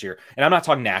 like last year, and I'm not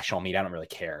talking national media, I don't really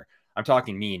care. I'm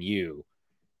talking me and you.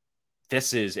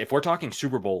 If we're talking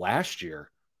Super Bowl last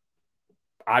year,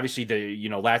 obviously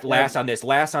last on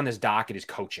this docket is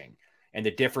coaching. And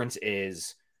the difference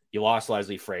is you lost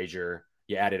Leslie Frazier,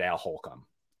 you added Al Holcomb,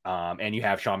 and you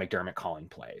have Sean McDermott calling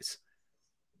plays.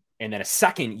 And then a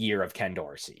second year of Ken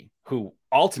Dorsey, who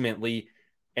ultimately,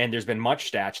 and there's been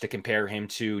much stats to compare him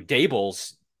to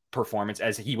Dable's performance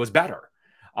as he was better.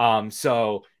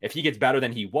 So if he gets better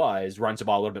than he was, runs the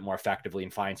ball a little bit more effectively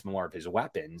and finds more of his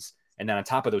weapons. And then on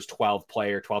top of those 12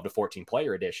 to 14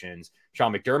 player additions,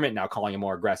 Sean McDermott now calling a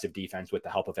more aggressive defense with the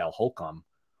help of Al Holcomb.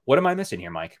 What am I missing here,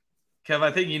 Mike? Kev,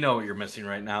 I think you know what you're missing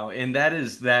right now. And that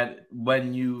is that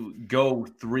when you go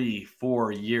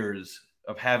 3-4 years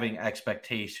of having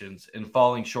expectations and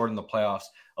falling short in the playoffs,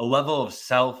 a level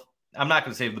of I'm not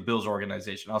going to say the Bills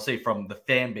organization, I'll say from the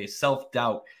fan base,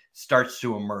 self-doubt starts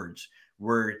to emerge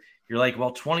where you're like,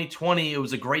 well, 2020, it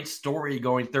was a great story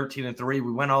going 13-3.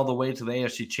 We went all the way to the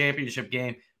AFC Championship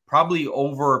game, probably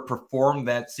overperformed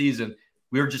that season.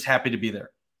 We were just happy to be there.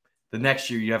 The next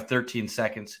year, you have 13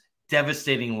 seconds,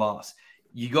 devastating loss.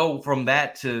 You go from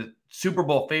that to Super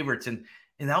Bowl favorites, and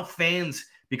now fans,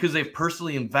 because they've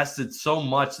personally invested so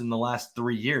much in the last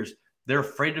 3 years, they're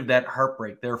afraid of that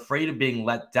heartbreak. They're afraid of being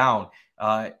let down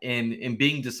and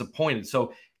being disappointed.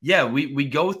 So, yeah, we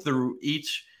go through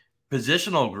each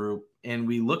positional group and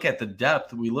we look at the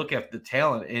depth, we look at the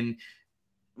talent, and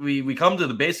we come to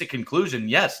the basic conclusion,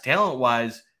 yes,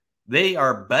 talent-wise, they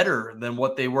are better than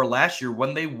what they were last year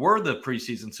when they were the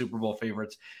preseason Super Bowl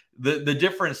favorites. The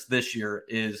difference this year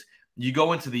is you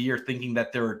go into the year thinking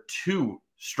that there are two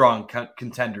strong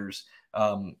contenders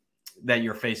that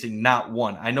you're facing, not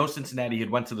one. I know Cincinnati had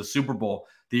went to the Super Bowl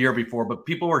the year before, but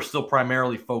people were still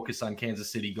primarily focused on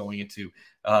Kansas City going into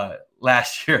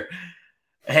last year.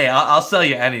 Hey, I'll sell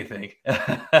you anything.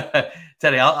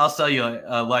 Teddy, I'll sell you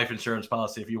a life insurance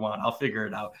policy if you want. I'll figure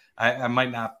it out. I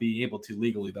might not be able to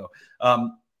legally, though.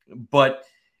 But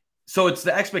so it's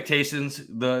the expectations,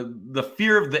 the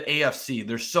fear of the AFC.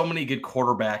 There's so many good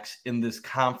quarterbacks in this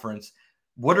conference.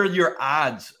 What are your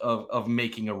odds of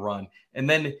making a run? And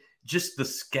then just the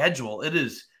schedule. It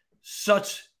is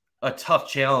such a tough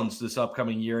challenge this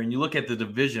upcoming year. And you look at the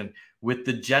division with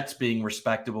the Jets being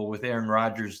respectable with Aaron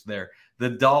Rodgers there, the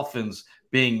Dolphins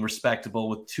being respectable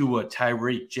with Tua,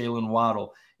 Tyreek, Jalen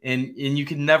Waddle. And you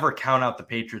can never count out the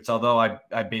Patriots, although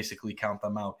I basically count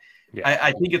them out. Yeah.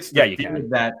 I think it's the fear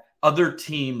that other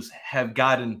teams have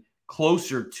gotten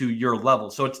closer to your level.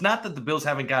 So it's not that the Bills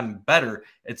haven't gotten better.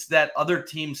 It's that other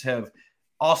teams have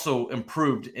also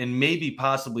improved and maybe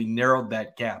possibly narrowed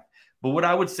that gap. But what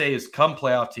I would say is come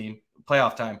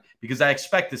playoff time, because I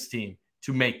expect this team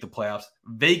to make the playoffs.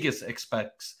 Vegas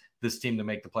expects this team to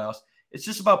make the playoffs. It's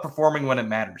just about performing when it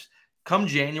matters. Come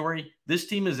January, this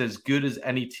team is as good as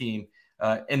any team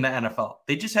in the NFL.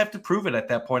 They just have to prove it at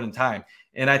that point in time.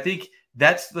 And I think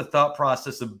that's the thought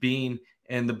process of being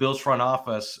in the Bills front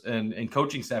office and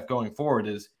coaching staff going forward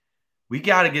is we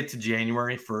got to get to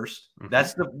January 1st. Mm-hmm.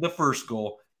 That's the first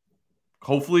goal.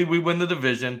 Hopefully we win the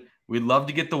division. We'd love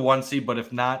to get the 1 seed, but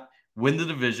if not, win the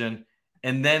division.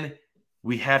 And then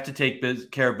we have to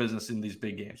take care of business in these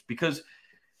big games because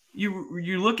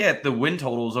you look at the win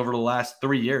totals over the last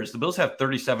 3 years. The Bills have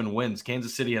 37 wins.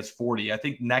 Kansas City has 40. I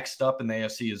think next up in the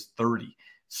AFC is 30.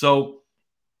 So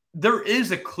there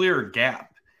is a clear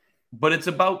gap, but it's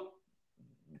about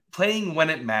playing when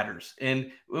it matters.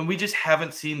 And we just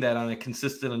haven't seen that on a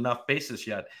consistent enough basis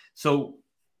yet. So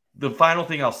the final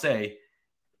thing I'll say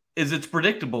is it's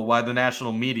predictable why the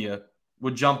national media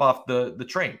would jump off the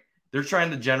train. They're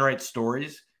trying to generate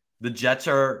stories. The Jets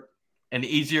are an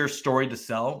easier story to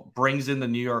sell, brings in the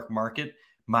New York market.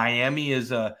 Miami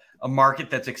is a market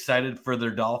that's excited for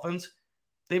their Dolphins.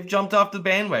 They've jumped off the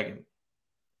bandwagon.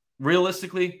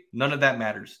 Realistically, none of that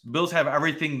matters. The Bills have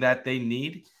everything that they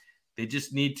need. They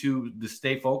just need to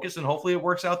stay focused, and hopefully it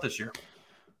works out this year.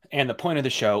 And the point of the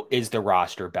show, is the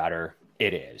roster better?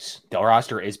 It is. The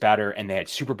roster is better, and they had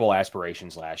Super Bowl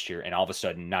aspirations last year, and all of a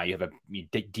sudden now you have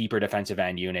a deeper defensive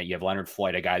end unit. You have Leonard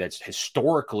Floyd, a guy that's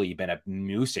historically been a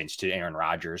nuisance to Aaron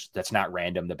Rodgers. That's not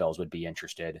random. The Bills would be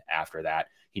interested after that.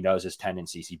 He knows his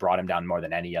tendencies. He brought him down more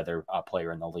than any other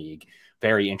player in the league.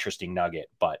 Very interesting nugget,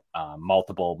 but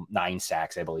multiple 9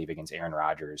 sacks, I believe, against Aaron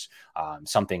Rodgers,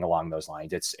 something along those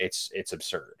lines. It's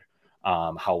absurd.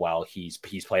 How well he's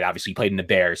played. Obviously, he played in the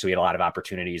Bears, so he had a lot of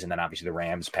opportunities. And then obviously the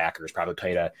Rams, Packers probably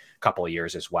played a couple of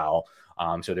years as well.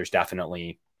 So there's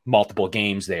definitely multiple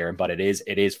games there. But it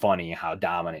is funny how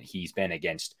dominant he's been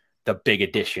against the big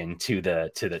addition to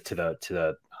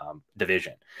the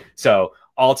division. So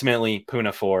ultimately,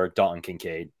 Puna Ford, Dalton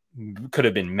Kincaid could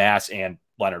have been Mass and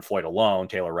Leonard Floyd alone,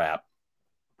 Taylor Rapp,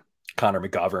 Connor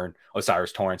McGovern,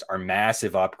 Osiris Torrance are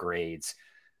massive upgrades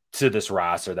to this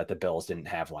roster that the Bills didn't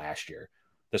have last year.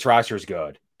 This roster is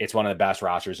good. It's one of the best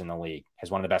rosters in the league,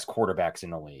 has one of the best quarterbacks in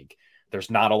the league. There's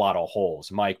not a lot of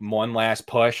holes. Mike, one last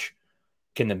push.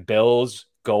 Can the Bills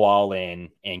go all in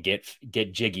and get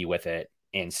jiggy with it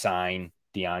and sign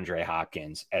DeAndre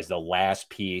Hopkins as the last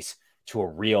piece to a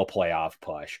real playoff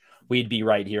push? We'd be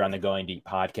right here on the Going Deep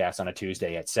podcast on a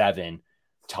Tuesday at 7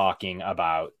 talking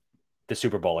about the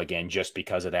Super Bowl again, just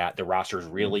because of that. The roster is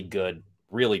really good,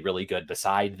 really, really good.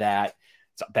 Beside that,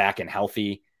 it's back and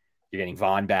healthy. You're getting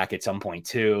Vaughn back at some point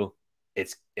too.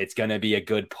 It's going to be a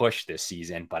good push this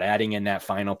season, but adding in that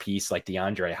final piece like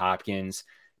DeAndre Hopkins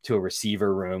to a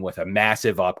receiver room with a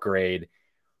massive upgrade,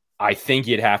 I think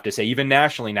you'd have to say, even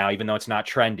nationally now, even though it's not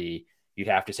trendy, you'd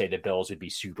have to say the Bills would be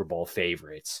Super Bowl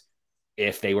favorites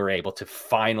if they were able to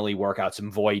finally work out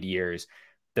some void years.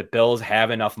 The Bills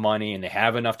have enough money and they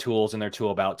have enough tools in their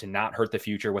tool belt to not hurt the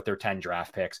future with their 10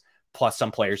 draft picks. Plus,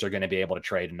 some players are going to be able to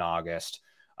trade in August,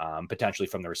 potentially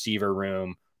from the receiver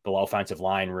room, the offensive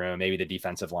line room, maybe the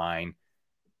defensive line.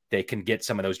 They can get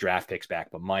some of those draft picks back.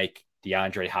 But Mike,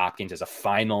 DeAndre Hopkins is a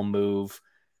final move.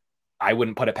 I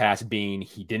wouldn't put it past Bean.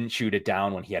 He didn't shoot it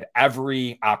down when he had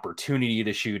every opportunity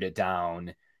to shoot it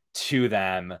down to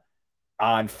them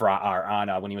when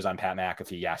he was on Pat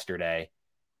McAfee yesterday,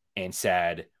 and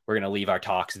said, we're going to leave our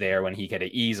talks there, when he could have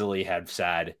easily have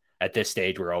said, at this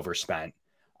stage, we're overspent.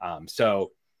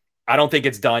 So I don't think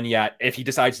it's done yet. If he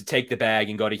decides to take the bag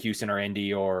and go to Houston or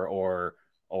Indy or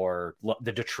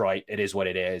the Detroit, it is what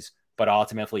it is. But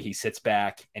ultimately, he sits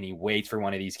back and he waits for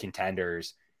one of these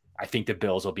contenders. I think the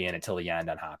Bills will be in it till the end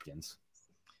on Hopkins.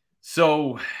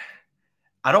 So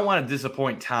I don't want to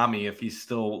disappoint Tommy if he's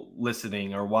still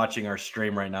listening or watching our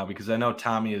stream right now, because I know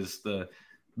Tommy is the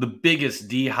biggest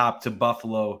D-Hop to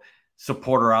Buffalo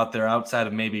supporter out there, outside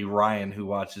of maybe Ryan, who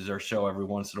watches our show every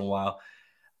once in a while.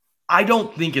 I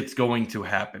don't think it's going to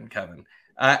happen, Kevin.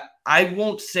 I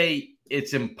won't say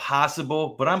it's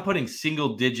impossible, but I'm putting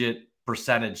single-digit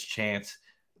percentage chance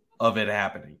of it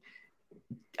happening.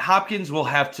 Hopkins will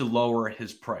have to lower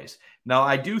his price. Now,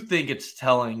 I do think it's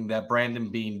telling that Brandon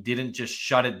Beane didn't just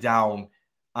shut it down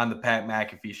on the Pat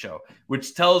McAfee show,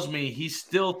 which tells me he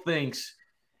still thinks,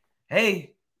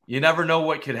 hey, you never know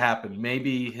what could happen.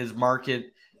 Maybe his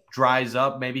market dries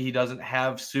up. Maybe he doesn't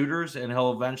have suitors and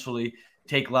he'll eventually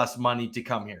take less money to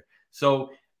come here.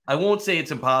 So I won't say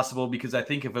it's impossible, because I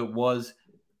think if it was,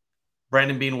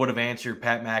 Brandon Beane would have answered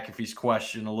Pat McAfee's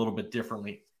question a little bit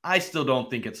differently. I still don't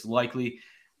think it's likely.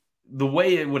 The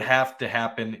way it would have to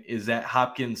happen is that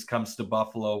Hopkins comes to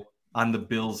Buffalo on the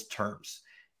Bills' terms.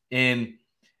 And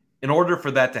in order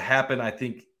for that to happen, I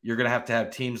think you're going to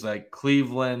have teams like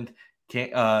Cleveland,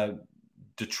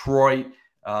 Detroit,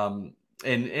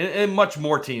 and much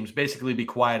more teams basically be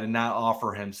quiet and not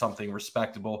offer him something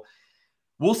respectable.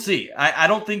 We'll see. I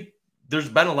don't think there's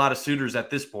been a lot of suitors at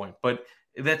this point, but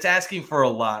that's asking for a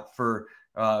lot for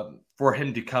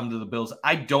him to come to the Bills.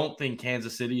 I don't think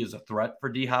Kansas City is a threat for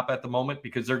D-Hop at the moment,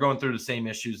 because they're going through the same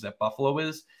issues that Buffalo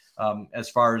is, as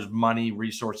far as money,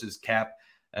 resources, cap,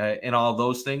 and all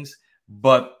those things.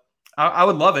 But I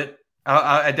would love it.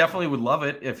 I definitely would love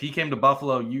it if he came to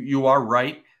Buffalo. You are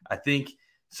right. I think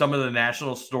some of the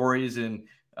national stories and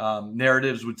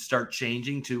narratives would start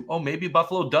changing to, oh, maybe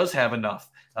Buffalo does have enough.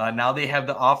 Now they have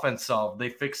the offense solved. They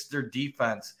fixed their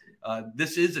defense.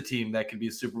 This is a team that could be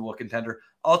a Super Bowl contender.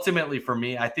 Ultimately, for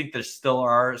me, I think there still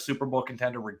are a Super Bowl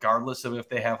contender, regardless of if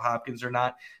they have Hopkins or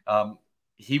not.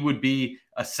 He would be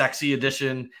a sexy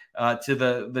addition to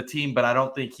the team, but I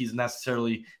don't think he's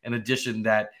necessarily an addition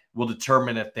that will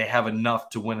determine if they have enough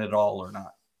to win it all or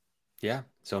not. Yeah.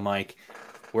 So, Mike,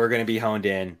 we're going to be honed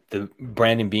in. The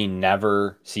Brandon Beane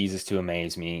never ceases to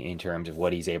amaze me in terms of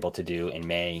what he's able to do in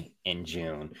May and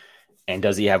June. And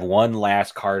does he have one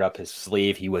last card up his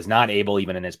sleeve? He was not able,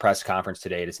 even in his press conference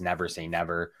today, to never say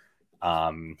never.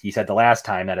 He said the last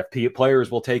time that if players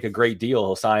will take a great deal,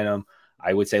 he'll sign them.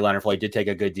 I would say Leonard Floyd did take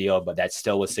a good deal, but that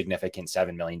still was significant,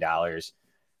 $7 million.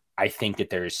 I think that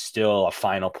there's still a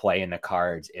final play in the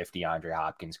cards if DeAndre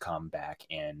Hopkins come back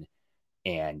and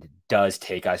does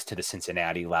take us to the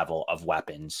Cincinnati level of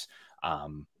weapons.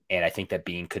 And I think that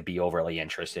Beane could be overly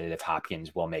interested if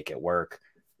Hopkins will make it work.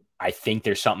 I think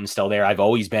there's something still there. I've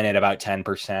always been at about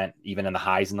 10%, even in the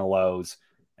highs and the lows.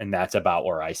 And that's about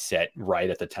where I sit, right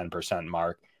at the 10%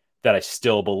 mark, that I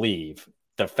still believe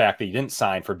the fact that you didn't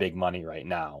sign for big money right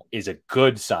now is a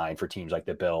good sign for teams like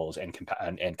the Bills and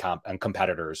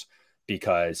competitors,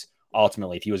 because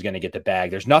ultimately, if he was going to get the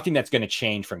bag, there's nothing that's going to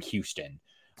change from Houston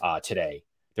today.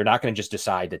 They're not going to just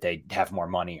decide that they have more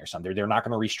money or something. They're not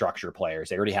going to restructure players.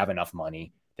 They already have enough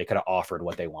money. They could have offered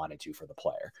what they wanted to for the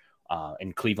player,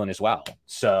 in Cleveland as well.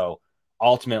 So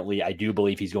ultimately, I do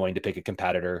believe he's going to pick a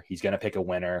competitor. He's going to pick a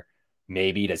winner.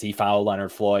 Maybe does he follow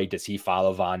Leonard Floyd? Does he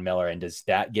follow Von Miller? And does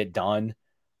that get done?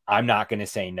 I'm not going to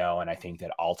say no. And I think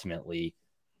that ultimately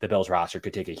the Bills roster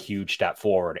could take a huge step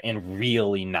forward and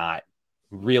really now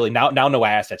no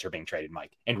assets are being traded,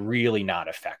 Mike, and really not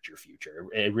affect your future.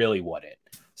 It really wouldn't.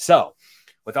 So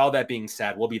with all that being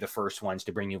said, we'll be the first ones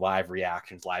to bring you live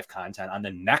reactions, live content on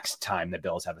the next time the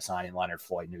Bills have a signing. Leonard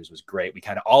Floyd news was great. We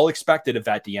kind of all expected it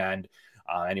at the end.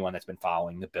 Anyone that's been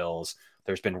following the Bills,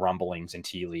 there's been rumblings and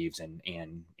tea leaves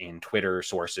and Twitter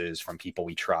sources from people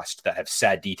we trust that have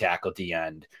said D-tackle at the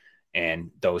end, and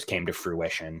those came to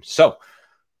fruition. So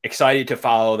excited to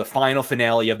follow the final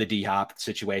finale of the D-Hop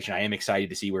situation. I am excited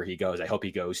to see where he goes. I hope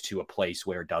he goes to a place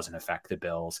where it doesn't affect the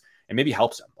Bills and maybe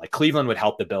helps them. Like Cleveland would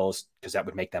help the Bills because that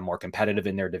would make them more competitive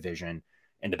in their division,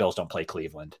 and the Bills don't play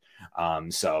Cleveland.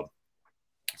 So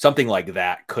something like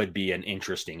that could be an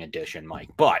interesting addition,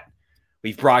 Mike. But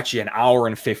we've brought you an hour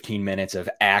and 15 minutes of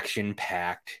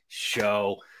action-packed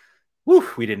show. Whew,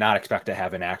 we did not expect to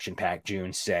have an action-packed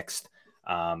June 6th.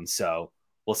 So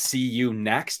we'll see you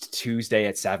next Tuesday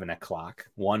at 7 o'clock,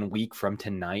 1 week from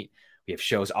tonight. We have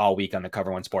shows all week on the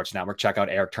Cover One Sports Network. Check out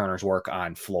Eric Turner's work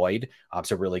on Floyd.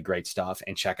 Some really great stuff.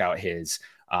 And check out his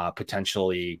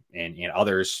potentially and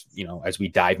others, as we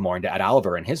dive more into Ed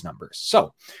Oliver and his numbers.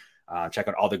 So check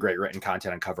out all the great written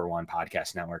content on Cover One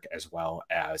Podcast Network, as well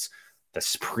as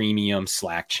the premium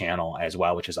Slack channel as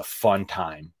well, which is a fun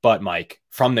time. But Mike,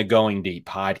 from the Going Deep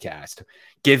podcast,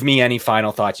 give me any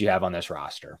final thoughts you have on this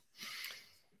roster.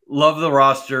 Love the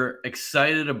roster.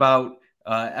 Excited about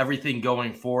everything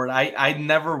going forward. I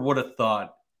never would have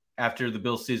thought after the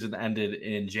Bills season ended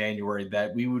in January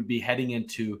that we would be heading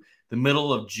into the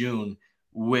middle of June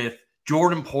with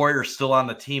Jordan Poyer still on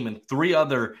the team and 3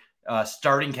 other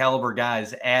starting caliber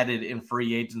guys added in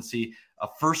free agency, a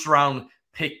first-round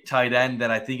pick tight end that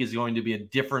I think is going to be a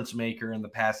difference maker in the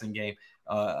passing game,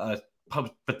 a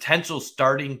potential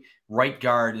starting right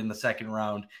guard in the second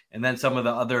round, and then some of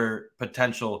the other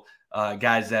potential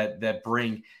guys that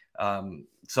bring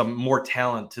some more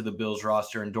talent to the Bills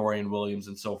roster, and Dorian Williams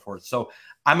and so forth. So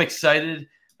I'm excited,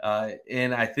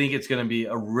 and I think it's going to be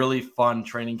a really fun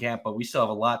training camp, but we still have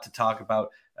a lot to talk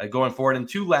about going forward. And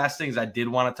 2 last things I did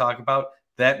want to talk about.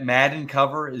 That Madden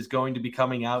cover is going to be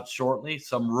coming out shortly.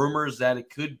 Some rumors that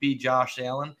it could be Josh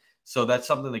Allen. So that's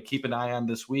something to keep an eye on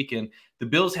this week. And the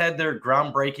Bills had their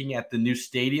groundbreaking at the new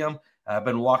stadium. I've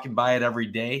been walking by it every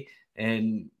day,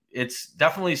 and it's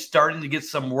definitely starting to get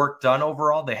some work done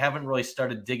overall. They haven't really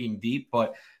started digging deep,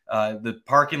 but the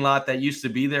parking lot that used to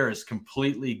be there is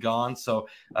completely gone. So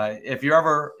if you're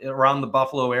ever around the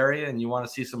Buffalo area and you want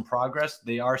to see some progress,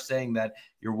 they are saying that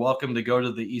you're welcome to go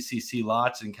to the ECC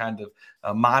lots and kind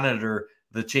of monitor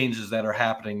the changes that are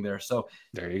happening there. So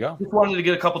there you go. Just wanted to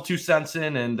get a couple 2 cents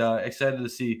in, and excited to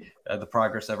see the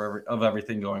progress of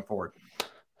everything going forward.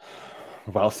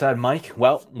 Well said, Mike.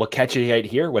 Well, we'll catch you right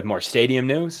here with more stadium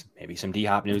news, maybe some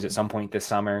D-Hop news at some point this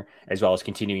summer, as well as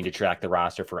continuing to track the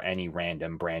roster for any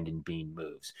random Brandon Beane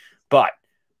moves. But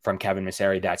from Kevin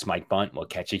Masseri, that's Mike Bunt. We'll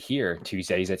catch you here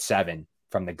Tuesdays at 7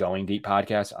 from the Going Deep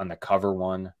podcast on the Cover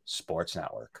One Sports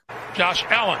Network. Josh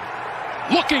Allen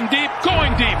looking deep,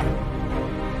 going deep.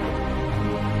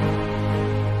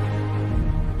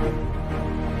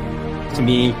 To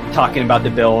me, talking about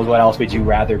the Bills, what else would you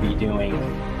rather be doing?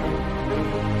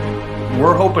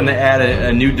 We're hoping to add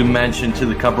a new dimension to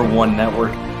the Cover One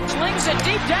network. Slings it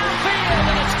deep downfield,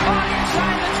 and it's caught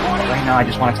inside the 20. Right now, I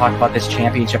just want to talk about this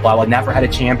championship level. I've never had a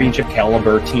championship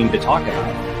caliber team to talk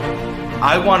about.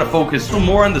 I want to focus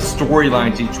more on the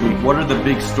storylines each week. What are the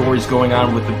big stories going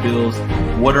on with the Bills?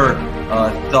 What are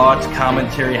thoughts,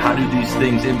 commentary? How do these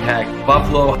things impact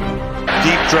Buffalo?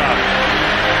 Deep drop.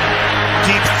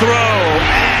 Deep throw.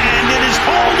 And it is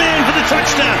hauled in for the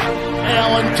touchdown.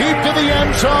 Allen deep to the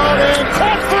end zone and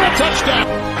caught for a touchdown.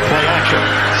 Play action.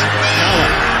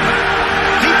 Allen.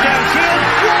 Deep downfield.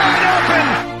 Wide open.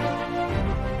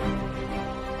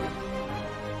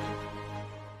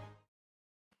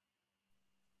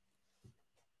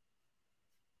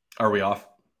 Are we off?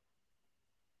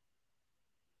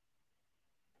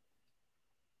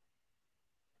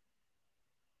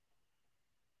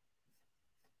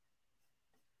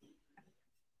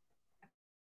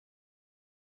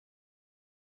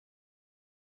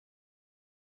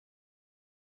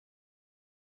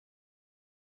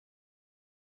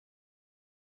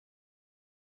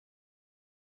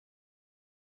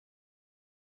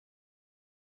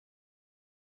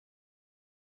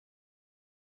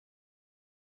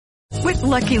 With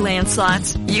Lucky Land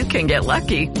Slots, you can get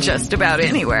lucky just about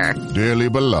anywhere. Dearly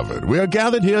beloved, we are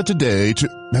gathered here today to...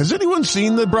 Has anyone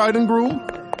seen the bride and groom?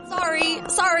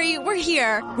 Sorry, we're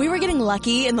here. We were getting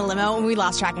lucky in the limo and we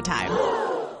lost track of time.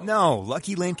 No,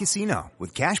 Lucky Land Casino,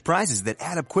 with cash prizes that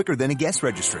add up quicker than a guest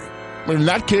registry. In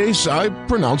that case, I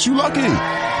pronounce you lucky.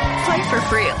 Play for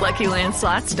free at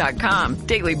LuckyLandSlots.com.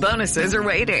 Daily bonuses are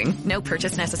waiting. No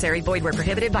purchase necessary. Void where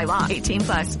prohibited by law.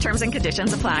 18+. Terms and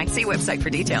conditions apply. See website for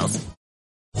details.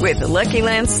 With Lucky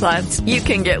Land Slots, you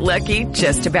can get lucky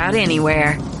just about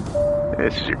anywhere.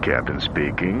 This is your captain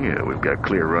speaking. We've got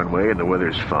clear runway and the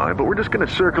weather's fine, but we're just going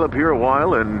to circle up here a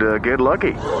while and get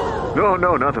lucky.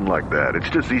 No, nothing like that. It's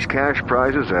just these cash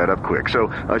prizes add up quick. So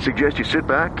I suggest you sit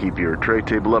back, keep your tray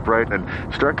table upright, and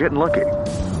start getting lucky.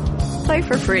 Play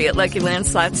for free at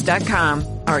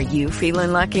LuckyLandSlots.com. Are you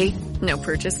feeling lucky? No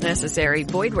purchase necessary.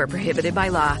 Void where prohibited by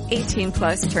law.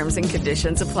 18+. Terms and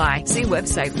conditions apply. See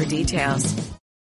website for details.